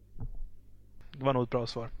 Det var nog ett bra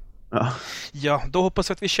svar. Ja, då hoppas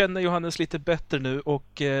jag att vi känner Johannes lite bättre nu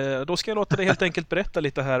och då ska jag låta dig helt enkelt berätta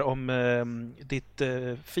lite här om ditt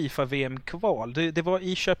FIFA-VM-kval. Det var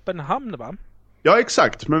i Köpenhamn, va? Ja,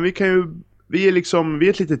 exakt. Men vi är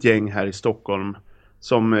ett litet gäng här i Stockholm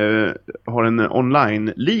som har en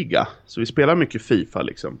online-liga. Så vi spelar mycket FIFA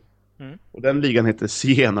liksom. Och den ligan heter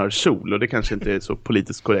Sienarsol och det kanske inte är så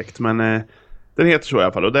politiskt korrekt, men den heter så i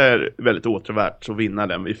alla fall. Och det är väldigt återvärt att vinna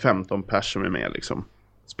den. Vi är 15 pers som är med liksom.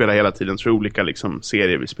 Spelar hela tiden, tror olika liksom,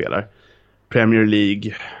 serier vi spelar. Premier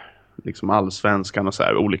League, liksom allsvenskan och så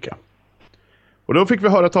här, olika. Och då fick vi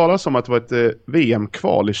höra talas om att det var ett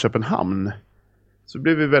VM-kval i Köpenhamn. Så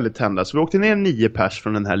blev vi väldigt tända. Så vi åkte ner 9 pers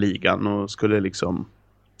från den här ligan och skulle liksom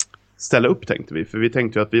ställa upp, tänkte vi. För vi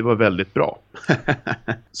tänkte ju att vi var väldigt bra.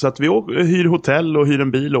 Så att vi hyr hotell och hyr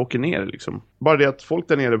en bil och åker ner liksom. Bara det att folk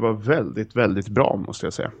där nere var väldigt, väldigt bra, måste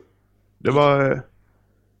jag säga. Det var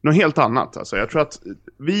något helt annat. Alltså. Jag tror att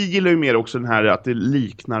vi gillar ju mer också den här att det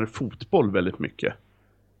liknar fotboll väldigt mycket.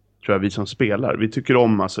 Tror jag, vi som spelar. Vi tycker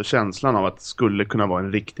om alltså känslan av att det skulle kunna vara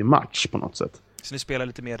en riktig match på något sätt. Så ni spelar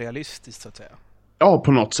lite mer realistiskt, så att säga? Ja,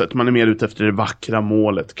 på något sätt. Man är mer ute efter det vackra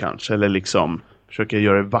målet kanske. Eller liksom försöker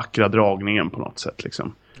göra den vackra dragningen på något sätt.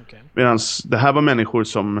 Liksom. Okay. Medan det här var människor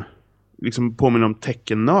som liksom påminner om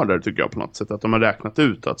teckennördar, tycker jag på något sätt. Att de har räknat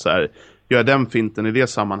ut att så här, gör jag den finten i det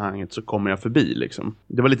sammanhanget så kommer jag förbi. Liksom.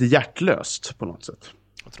 Det var lite hjärtlöst på något sätt.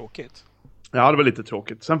 Vad tråkigt. Ja, det var lite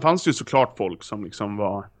tråkigt. Sen fanns det ju såklart folk som liksom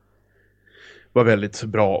var väldigt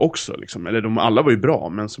bra också. Liksom. Eller alla var ju bra,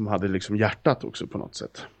 men som hade liksom hjärtat också på något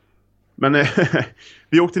sätt. Men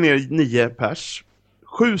vi åkte ner 9 pers.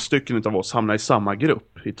 7 stycken av oss hamnade i samma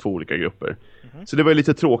grupp, i 2 olika grupper. Så det var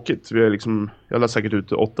lite tråkigt. Jag lade säkert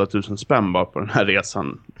ut 8000 spänn bara på den här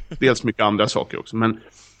resan. Dels mycket andra saker också. Men,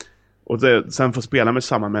 sen få spela med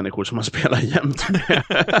samma människor som man spelar jämt med.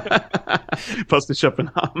 Fast i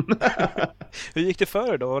Köpenhamn. Hur gick det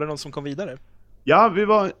för då? Var det någon som kom vidare? Ja, vi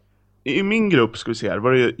var... I min grupp, ska vi se här,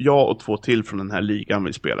 var det jag och 2 till från den här ligan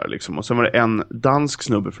vi spelar liksom. Och sen var det en dansk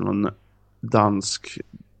snubbe från en dansk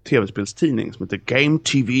tv-spelstidning som heter Game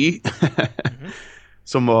TV.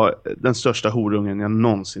 Som var den största horungen jag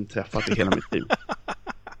någonsin träffat i hela mitt liv.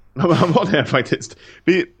 Han var det faktiskt.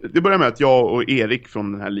 Det började med att jag och Erik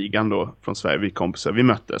från den här ligan då, från Sverige, vi kompisar, vi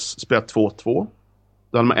möttes. Spelade 2-2.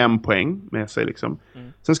 Då hade man 1 poäng med sig liksom.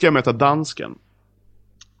 Sen ska jag möta dansken.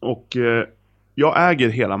 Och jag äger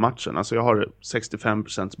hela matchen. Alltså jag har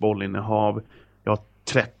 65% bollinnehav. Jag har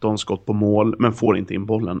 13 skott på mål, men får inte in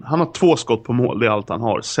bollen. Han har 2 skott på mål, det är allt han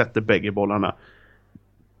har. Sätter bägge bollarna.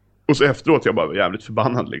 Och så efteråt jag bara var jävligt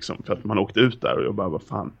förbannad liksom. För att man åkte ut där och jag bara, vad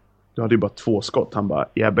fan. Du hade ju bara 2 skott. Han bara,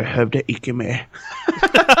 jag behövde inte med.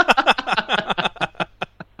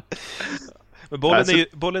 Men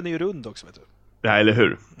bollen är ju rund också, vet du. Ja, eller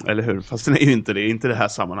hur? Fast den är ju inte det. Inte det här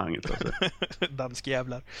sammanhanget. Alltså.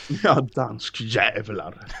 Danskjävlar. Ja,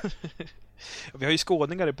 danskjävlar. Vi har ju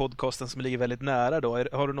skåningar i podcasten som ligger väldigt nära då.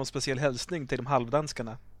 Har du någon speciell hälsning till de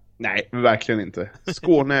halvdanskarna? Nej, verkligen inte.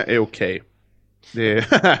 Skåne är okej.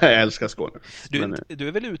 Jag älskar Skåne. Du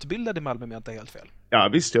är väl utbildad i Malmö, om jag inte är helt fel? Ja,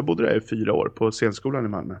 visst. Jag bodde där i 4 år på scenskolan i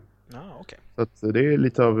Malmö. Ja, okej. Så att det är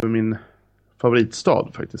lite av min favoritstad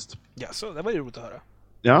faktiskt. Ja, så det var ju roligt att höra.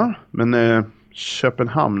 Ja, men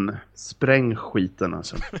Köpenhamn, spräng skiten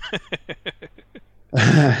alltså.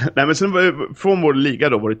 Nej, men sen från vår liga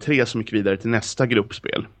då var det 3 som gick vidare till nästa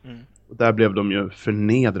gruppspel. Och där blev de ju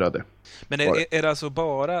förnedrade. Men är det alltså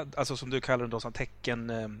bara, alltså som du kallar det då, som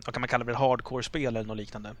tecken, kan man kalla det hardcore-spel eller något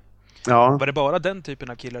liknande? Ja. Var det bara den typen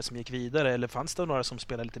av killar som gick vidare, eller fanns det några som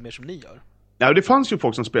spelade lite mer som ni gör? Ja, det fanns ju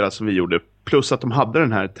folk som spelade som vi gjorde, plus att de hade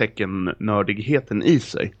den här teckennördigheten i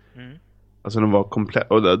sig. Alltså de var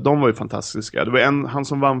komplett, och de var ju fantastiska. Det var han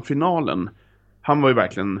som vann finalen. Han var ju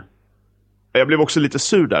verkligen... Jag blev också lite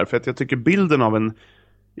sur där, för att jag tycker bilden av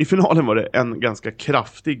i finalen var det en ganska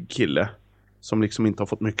kraftig kille som liksom inte har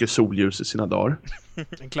fått mycket solljus i sina dagar.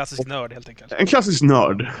 En klassisk nörd helt enkelt. En klassisk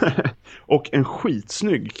nörd. Och en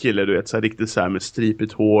skitsnygg kille, du vet, så här, riktigt så här med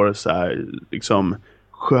stripigt hår, så här, liksom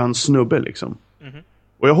skön snubbe liksom.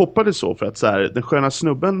 Och jag hoppades så, för att så här, den sköna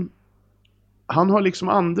snubben, han har liksom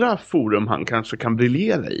andra forum han kanske kan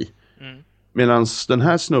briljera i. Medan den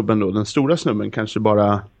här snubben då, den stora snubben, kanske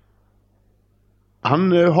bara...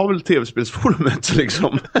 Han har väl tv-spelsforumet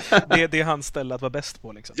liksom. Det är hans ställe att vara bäst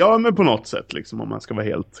på liksom. Ja, men på något sätt liksom, om man ska vara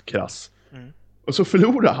helt krass. Och så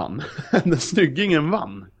förlorar han. Den snyggingen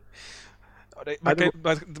vann. Ja,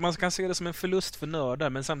 man kan se det som en förlust för nördar,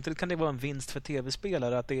 men samtidigt kan det vara en vinst för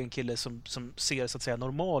tv-spelare att det är en kille som ser så att säga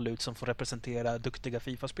normal ut, som får representera duktiga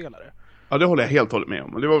FIFA-spelare. Ja, det håller jag helt och hållet med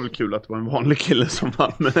om. Och det var väl kul att det var en vanlig kille som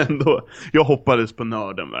vann, men ändå, jag hoppades på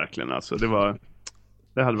nörden verkligen. Alltså, det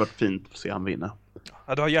hade varit fint att se han vinna.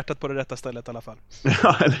 Ja, du har hjärtat på det rätta stället i alla fall.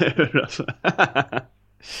 Ja, eller hur alltså.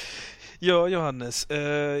 Ja, Johannes,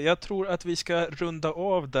 jag tror att vi ska runda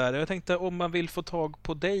av där. Jag tänkte, om man vill få tag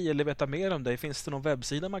på dig eller veta mer om dig, finns det någon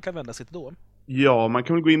webbsida man kan vända sig till då? Ja, man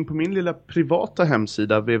kan väl gå in på min lilla privata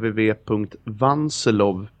hemsida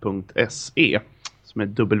www.vanselov.se, som är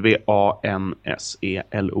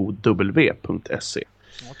WANSELOW.se.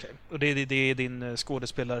 Okej. Och det är din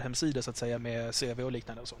skådespelarhemsida så att säga, med CV och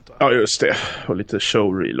liknande och sånt, va? Ja, just det. Och lite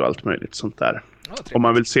showreel och allt möjligt sånt där. Ja, om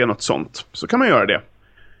man vill se något sånt så kan man göra det.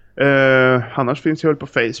 Annars finns jag väl på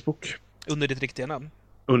Facebook. Under ditt riktiga namn?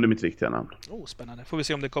 Under mitt riktiga namn. Spännande. Får vi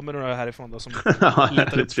se om det kommer några härifrån då som ja,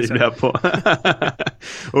 det tvivlar jag på.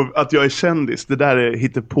 Och att jag är kändis, det där är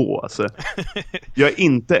hittepå alltså. Jag är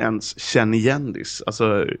inte ens kändis.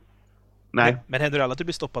 Alltså, nej. Men händer det alla att du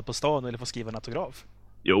blir stoppad på stan eller får skriva en autograf?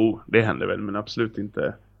 Jo, det händer väl, men absolut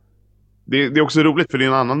inte. Det är också roligt, för det är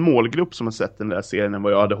en annan målgrupp som har sett den där serien än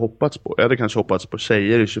vad jag hade hoppats på. Jag hade kanske hoppats på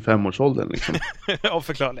tjejer i 25-årsåldern liksom. Av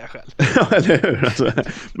förklarliga skäl. Ja, eller hur? Alltså,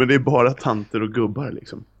 men det är bara tanter och gubbar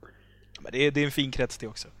liksom. Men det är en fin krets det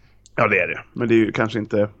också. Ja, det är det. Men det är ju kanske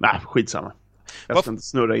inte... Nej, skitsamma. Jag ska inte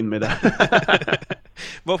snurra in mig där.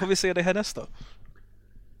 Vad får vi se det härnäst då?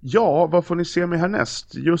 Ja, vad får ni se mig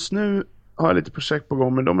härnäst? Just nu har jag lite projekt på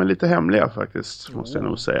gång, men de är lite hemliga faktiskt, måste jag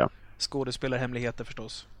nog säga. Skådespelarhemligheter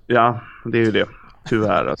förstås. Ja, det är ju det.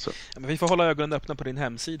 Tyvärr alltså. Ja, men vi får hålla ögonen öppna på din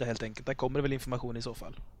hemsida helt enkelt. Där kommer det väl information i så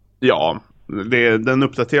fall. Ja, den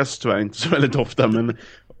uppdateras tyvärr inte så väldigt ofta, men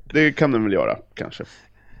det kan den väl göra kanske.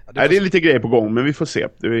 Ja, det är lite grejer på gång, men vi får se.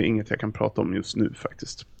 Det är inget jag kan prata om just nu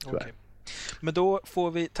faktiskt. Okay. Men då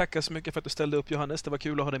får vi tacka så mycket för att du ställde upp, Johannes. Det var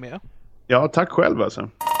kul att ha dig med. Ja, tack själv alltså.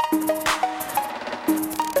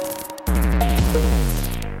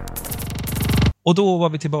 Och då var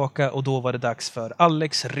vi tillbaka och då var det dags för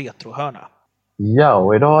Alex retrohörna. Ja,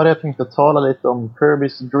 och idag har jag tänkt att tala lite om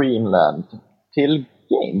Kirby's Dream Land. Till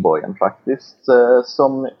Gameboyen faktiskt.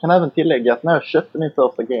 Som kan även tillägga att när jag köpte min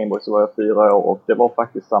första Gameboy så var jag 4 år, och det var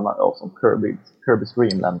faktiskt samma år som Kirby's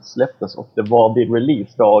Dream Land släpptes, och det var vid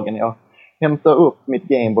releasedagen jag hämtade upp mitt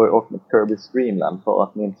Gameboy och mitt Kirby's Dream Land för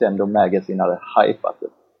att Nintendo Magazine hade hypat det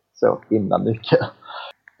så himla mycket.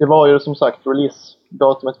 Det var ju som sagt,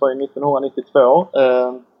 release-datumet var ju 1992.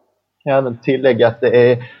 Kan jag även tillägga att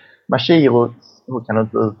det är Mashiro, hur kan du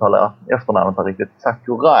inte uttala efternamnet riktigt,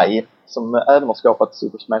 Sakurai, som även har skapat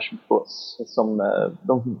Super Smash Bros. Som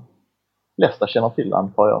de flesta känner till,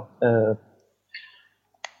 antar jag.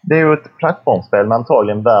 Det är ju ett plattformsspel med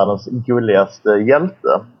antagligen världens gulligaste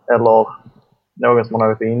hjälte. Eller någon som har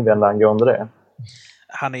något att invända angående det.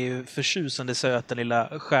 Han är ju förtjusande söt, den lilla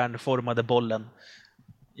stjärnformade bollen.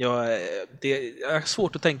 Jag har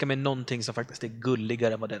svårt att tänka mig någonting som faktiskt är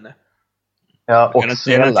gulligare än vad den är. Ja, och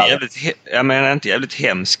jag menar inte jävligt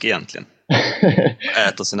hemsk egentligen.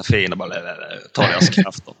 Äter sina fiender, bara tar deras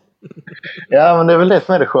krafter. Ja, men det är väl det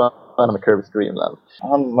som är det sköna med Kirby's Dream Land.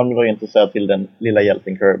 Man blir intresserad till den lilla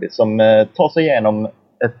hjälten Kirby som tar sig igenom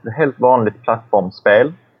ett helt vanligt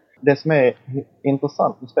plattformsspel. Det som är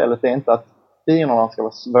intressant med spelet är inte att fienderna ska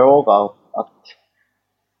vara svåra att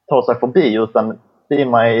ta sig förbi, utan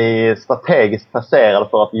fienderna är strategiskt placerade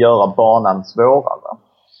för att göra banan svårare.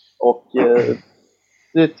 Och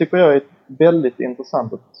det tycker jag är väldigt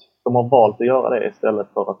intressant att de har valt att göra det istället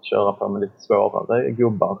för att köra på med lite svårare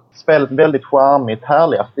gubbar. Spelet är väldigt charmigt,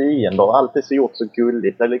 härliga fiender, alltid så gjort så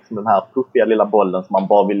gulligt. Det är liksom den här puffiga lilla bollen som man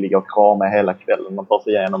bara vill ligga och krama hela kvällen. Man tar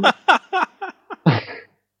sig igenom.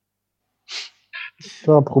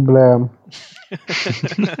 Det var problem.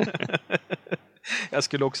 Jag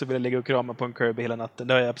skulle också vilja ligga och krama på en Kirby hela natten.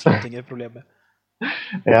 Det har jag absolut inget problem med.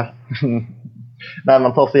 Ja. När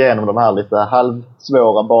man tar sig igenom de här lite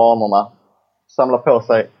halvsvåra banorna, samlar på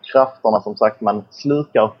sig krafterna, som sagt, man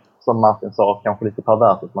slukar, som Martin sa, kanske lite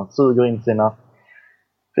perverset. Man suger in sina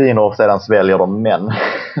fiender och sedan sväljer dem, men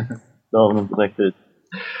det har de inte direkt ut.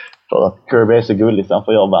 För att Kirby är så gullig så han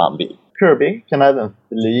får göra vad han vill. Kirby kan även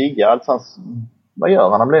flyga, alltså vad gör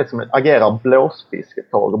han? Han blir som agerar blåsfisk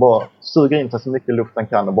ett tag och bara suger in sig så mycket luft han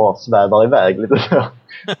kan och bara svävar iväg lite så.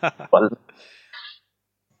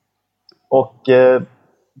 Och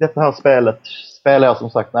detta här spelet spelade jag som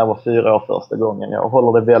sagt när jag var 4 år första gången. Jag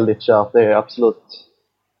håller det väldigt kärt. Det är absolut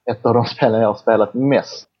ett av de spelen jag har spelat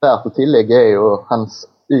mest. Värt att tillägga är ju hans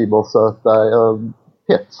übersöta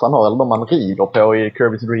pets han har, eller de man rider på i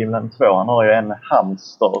Kirby's Dream Land 2. Han har ju en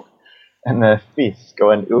hamster, en fisk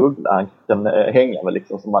och en uggla. Han kan hänga med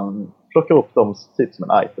liksom, så man plockar upp dem typ som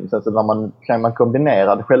en item. Sen så när kan man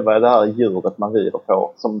kombinera själva det här djuret man rider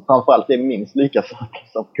på, som framförallt är minst lika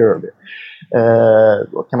söt som Kirby.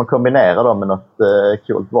 Då kan man kombinera dem med något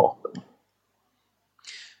coolt vapen.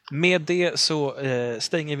 Med det så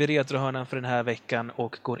stänger vi retrohörnan för den här veckan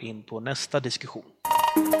och går in på nästa diskussion.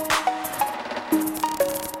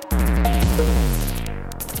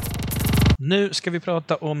 Nu ska vi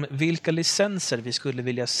prata om vilka licenser vi skulle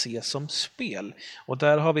vilja se som spel. Och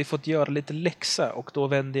där har vi fått göra lite läxa, och då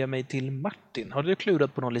vänder jag mig till Martin. Har du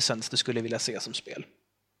klurat på någon licens du skulle vilja se som spel?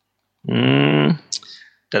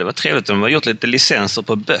 Det var trevligt om de har gjort lite licenser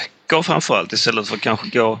på böcker framförallt, istället för att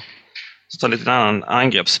kanske ta lite annan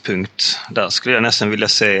angreppspunkt. Där skulle jag nästan vilja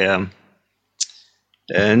se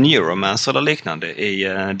Neuromancer eller liknande i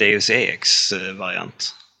Deus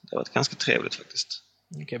Ex-variant. Det var ganska trevligt faktiskt.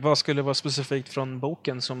 Okej, vad skulle vara specifikt från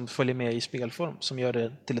boken som följer med i spelform som gör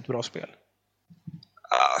det till ett bra spel?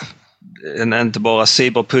 Inte bara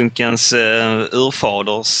cyberpunkens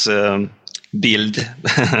urfaders bild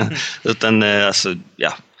utan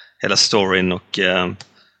hela storyn och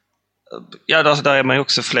där är man ju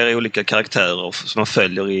också flera olika karaktärer som man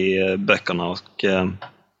följer i böckerna, och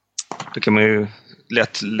då kan man ju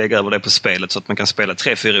lätt lägga över det på spelet så att man kan spela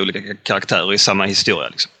 3-4 olika karaktärer i samma historia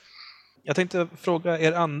liksom. Jag tänkte fråga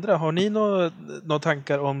er andra, har ni några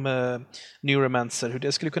tankar om Neuromancer, hur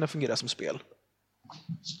det skulle kunna fungera som spel?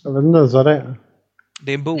 Jag vet inte ens vad det är.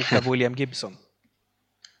 Det är en bok av William Gibson.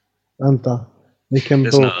 Vänta, vilken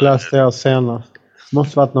bok läste jag senast? Det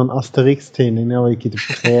måste varit någon Asterix-tidning när jag gick i typ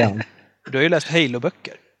 3:an. Du har ju läst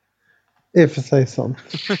Halo-böcker. I och för sig sånt.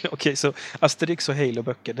 Okej, så Asterix och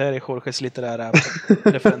Halo-böcker, där är Jorges litterära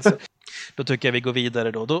referenser. Då tycker jag vi går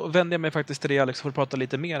vidare då. Då vänder jag mig faktiskt till dig, Alex, för att prata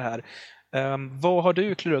lite mer här. Vad har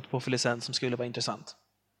du klurat på för licens som skulle vara intressant?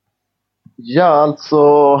 Ja, alltså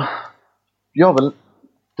jag vill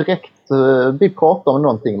direkt vi pratar om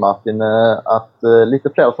någonting, Martin, att lite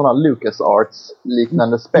fler sådana LucasArts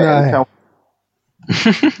liknande spel kanske.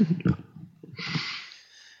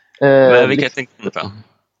 Vilka tänkte du på?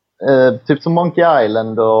 typ som Monkey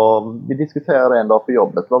Island, och vi diskuterade en dag på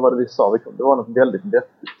jobbet. Vad var det vi sa? Det var något väldigt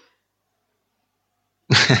vettigt.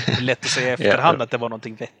 Det är lätt att säga i efterhand att det var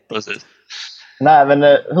någonting vettigt. Precis. Nej, men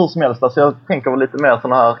hur som helst. Alltså, jag tänker väl lite mer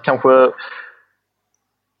sådana här kanske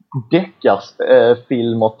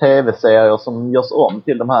deckarfilmer, tv-serier som görs om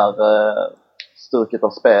till de här stuket av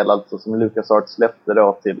spel, alltså som LucasArts släppte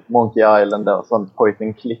då till Monkey Island och sånt point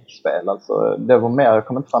and click-spel. Alltså, det var mer, jag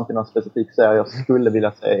kommer inte fram till någon specifik serie jag skulle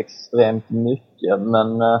vilja säga extremt mycket, men...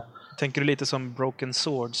 Tänker du lite som Broken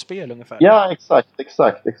Sword-spel ungefär? Ja, exakt.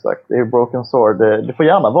 Det är ju Broken Sword. Det får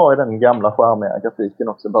gärna vara i den gamla skärmiga grafiken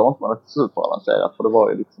också. Det behöver inte vara något superavancerat, för det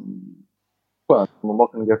var ju liksom skönt om man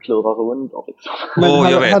bara kunde gå och klura runder liksom. Men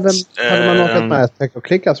hade man orkat med ett peka och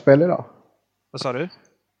klicka-spel idag? Vad sa du?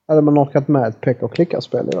 Hade man orkat med ett peka och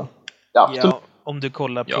klicka-spel idag? Ja, om du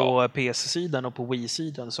kollar på PC-sidan och på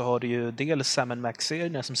Wii-sidan så har du ju dels Sam &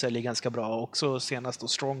 Max-serierna som säljer ganska bra, och också senast då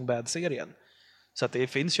Strong Bad-serien. Så att det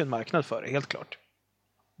finns ju en marknad för det, helt klart.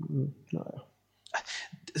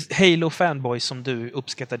 Halo-fanboys som du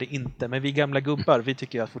uppskattade inte, men vi gamla gubbar, vi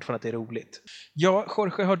tycker fortfarande att det är roligt. Ja,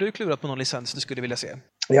 Jorge, har du klurat på någon licens du skulle vilja se?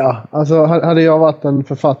 Ja, alltså hade jag varit en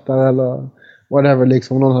författare eller whatever,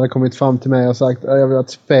 liksom, någon hade kommit fram till mig och sagt jag vill ha ett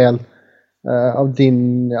spel av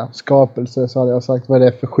din skapelse, så hade jag sagt vad är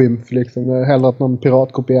det för skymf liksom. Det är hellre att någon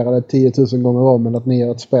pirat kopierar det 10 000 gånger om än att ni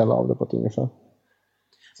gör ett spel av det på ett ungefär.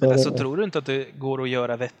 Men alltså, tror du inte att det går att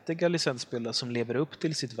göra vettiga licensspel som lever upp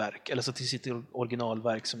till sitt verk, eller så till sitt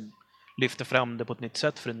originalverk, som lyfter fram det på ett nytt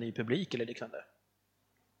sätt för en ny publik eller liknande?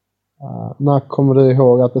 När kommer du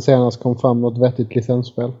ihåg att det senast kom fram något vettigt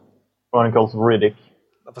licensspel? Chronicles of Riddick.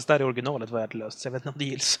 Ja, fast där är originalet värdelöst, så jag vet inte om det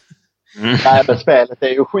gills. Nej, men spelet är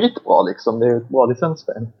ju skitbra liksom. Det är ju ett bra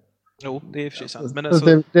licensspel. Jo, det är för sig sant. Men alltså,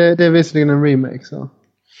 det är visserligen en remake, så...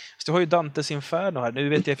 Du har ju Dantes Inferno här. Nu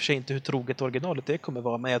vet jag för sig inte hur troget originalet det kommer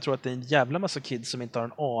vara, men jag tror att det är en jävla massa kids som inte har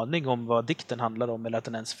en aning om vad dikten handlar om eller att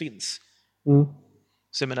den ens finns.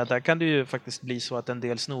 Så jag menar, där kan det ju faktiskt bli så att en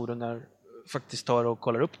del snorungar faktiskt tar och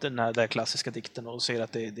kollar upp den där klassiska dikten och ser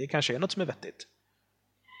att det kanske är något som är vettigt.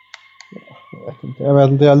 Jag vet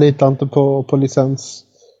inte, jag litar inte på licens.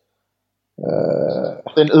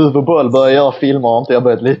 Den Uwe Boll börjar göra filmer och inte jag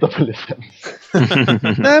börjat lita på licens.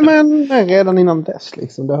 Nej, men redan innan dess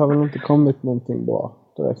liksom. Det har väl inte kommit någonting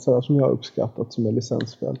bra direkt så som jag har uppskattat som är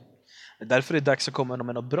licensspel. Därför är det dags att komma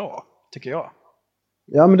med något bra, tycker jag.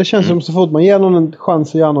 Ja, men det känns som så fort man ger någon en chans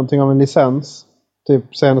att göra någonting av en licens,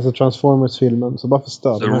 typ senaste Transformers-filmen, så bara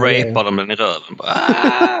förstör så rapar de den i röven.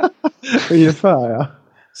 Ungefär, ja.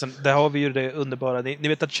 Sen, där har vi ju det underbara. Ni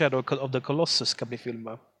vet att Shadow of the Colossus ska bli film,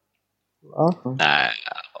 va? Ja. Nej.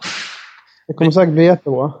 Det kommer säkert bli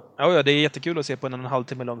jättebra. Ja, det är jättekul att se på en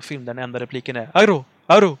halvtimme lång film där den enda repliken är Aro!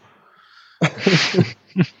 Aro!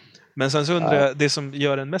 Men sen så undrar jag, det som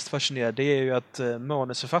gör den mest fascinerande, det är ju att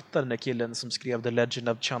manusförfattaren, den killen som skrev The Legend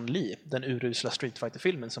of Chun-Li, den urusla Street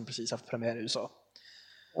Fighter-filmen som precis haft premiär i USA.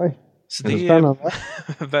 Oj. Så det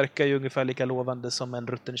verkar ju ungefär lika lovande som en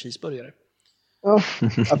rutten cheeseburgare. Ja,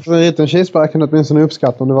 att en liten cheeseburgare kan åtminstone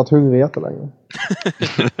uppskatta om du varit hungrig jättelänge.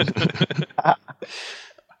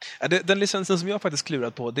 Den licensen som jag faktiskt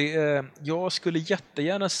klurat på, det är, jag skulle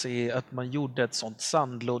jättegärna se att man gjorde ett sånt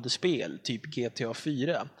sandlådespel, typ GTA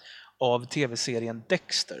 4, av tv-serien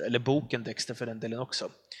Dexter, eller boken Dexter för den delen också.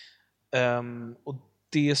 Och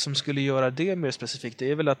det som skulle göra det mer specifikt,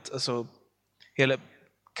 det är väl att alltså, hela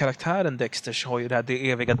karaktären Dexter har ju det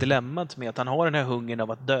eviga dilemmat med att han har den här hungern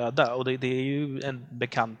av att döda, och det är ju en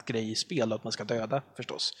bekant grej i spel att man ska döda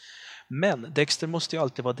förstås. Men Dexter måste ju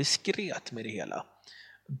alltid vara diskret med det hela.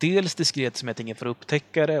 Dels diskret som att ingen får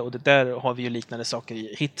upptäcka det, och det där har vi ju liknande saker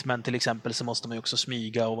i Hitman till exempel, så måste man ju också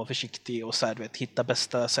smyga och vara försiktig och så här, hitta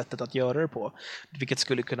bästa sättet att göra det på, vilket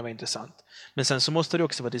skulle kunna vara intressant. Men sen så måste det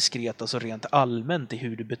också vara diskret, alltså rent allmänt i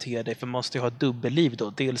hur du beter dig, för man måste ju ha ett dubbelliv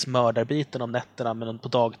då, dels mördarbiten om nätterna, men på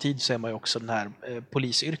dagtid så är man ju också den här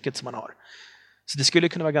polisyrket som man har. Så det skulle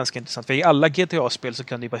kunna vara ganska intressant, för i alla GTA-spel så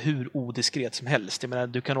kan det ju vara hur odiskret som helst. Jag menar,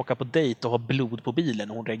 du kan åka på dejt och ha blod på bilen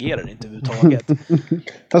och hon reagerar inte överhuvudtaget.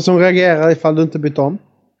 Fast hon reagerar ifall du inte bytt om.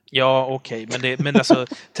 Ja, okej. Men alltså,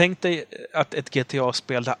 tänk dig att ett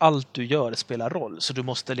GTA-spel där allt du gör spelar roll. Så du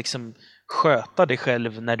måste liksom sköta dig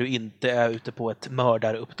själv när du inte är ute på ett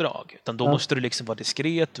mördaruppdrag. Utan då måste du liksom vara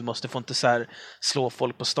diskret. Du måste få inte så här slå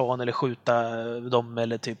folk på stan eller skjuta dem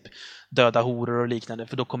eller typ döda horor och liknande.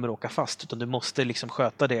 För då kommer du åka fast. Utan du måste liksom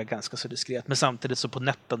sköta det ganska så diskret. Men samtidigt så på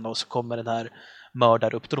nätten då så kommer den här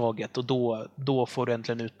mördaruppdraget, och då får du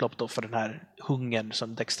äntligen utlopp då för den här hungern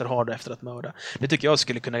som Dexter har då efter att mörda. Det tycker jag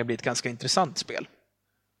skulle kunna bli ett ganska intressant spel.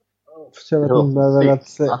 Jag vet inte,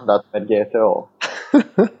 standard med GTA.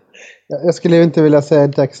 Jag skulle ju inte vilja säga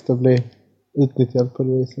Dexter blir utnyttjad på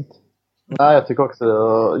det viset. Nej, jag tycker också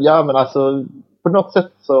det. Ja, men alltså på något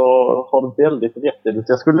sätt så har du väldigt rätt i det.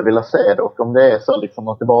 Jag skulle vilja se dock om det är så liksom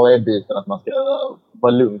att det bara är biten att man ska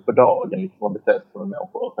vara lugn på dagen liksom, och bete sig som en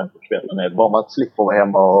människa och sen på kvällen är det bara man slipper vara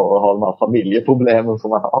hemma och ha de här familjeproblemen som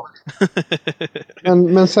man har.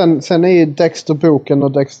 men sen är ju Dexter-boken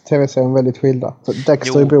och Dexter-tv-serien väldigt skilda. Så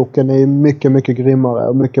Dexter i boken är mycket, mycket grymmare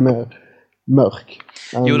och mycket mer mörk.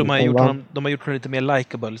 Jo, de har gjort honom lite mer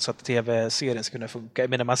likeable så att tv-serien ska kunna funka. Jag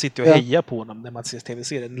menar, man sitter ju och hejar på honom när man ser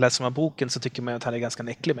tv-serien. Läser man boken så tycker man att han är en ganska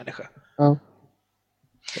äcklig människa.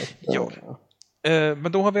 Ja.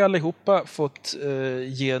 Men då har vi allihopa fått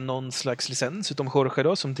ge någon slags licens utom Jorge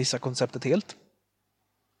då, som dissar konceptet helt.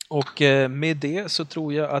 Och med det så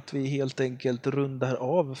tror jag att vi helt enkelt rundar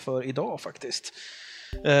av för idag faktiskt.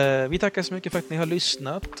 Vi tackar så mycket för att ni har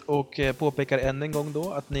lyssnat och påpekar än en gång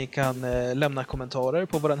då att ni kan lämna kommentarer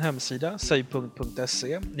på vår hemsida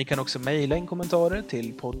save.se. Ni kan också mejla in kommentarer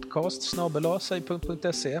till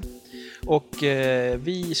podcast@save.se. Och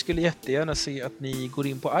vi skulle jättegärna se att ni går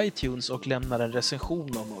in på iTunes och lämnar en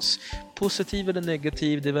recension om oss. Positiv eller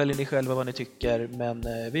negativ, det väljer ni själva vad ni tycker, men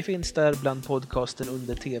vi finns där bland podcasten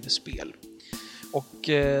under tv-spel. Och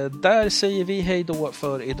där säger vi hej då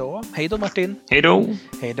för idag. Hej då Martin. Hej då.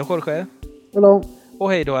 Hej då Jorge. Hej då.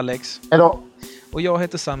 Och hej då Alex. Hej då. Och jag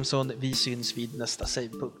heter Samson. Vi syns vid nästa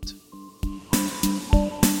savepunkt.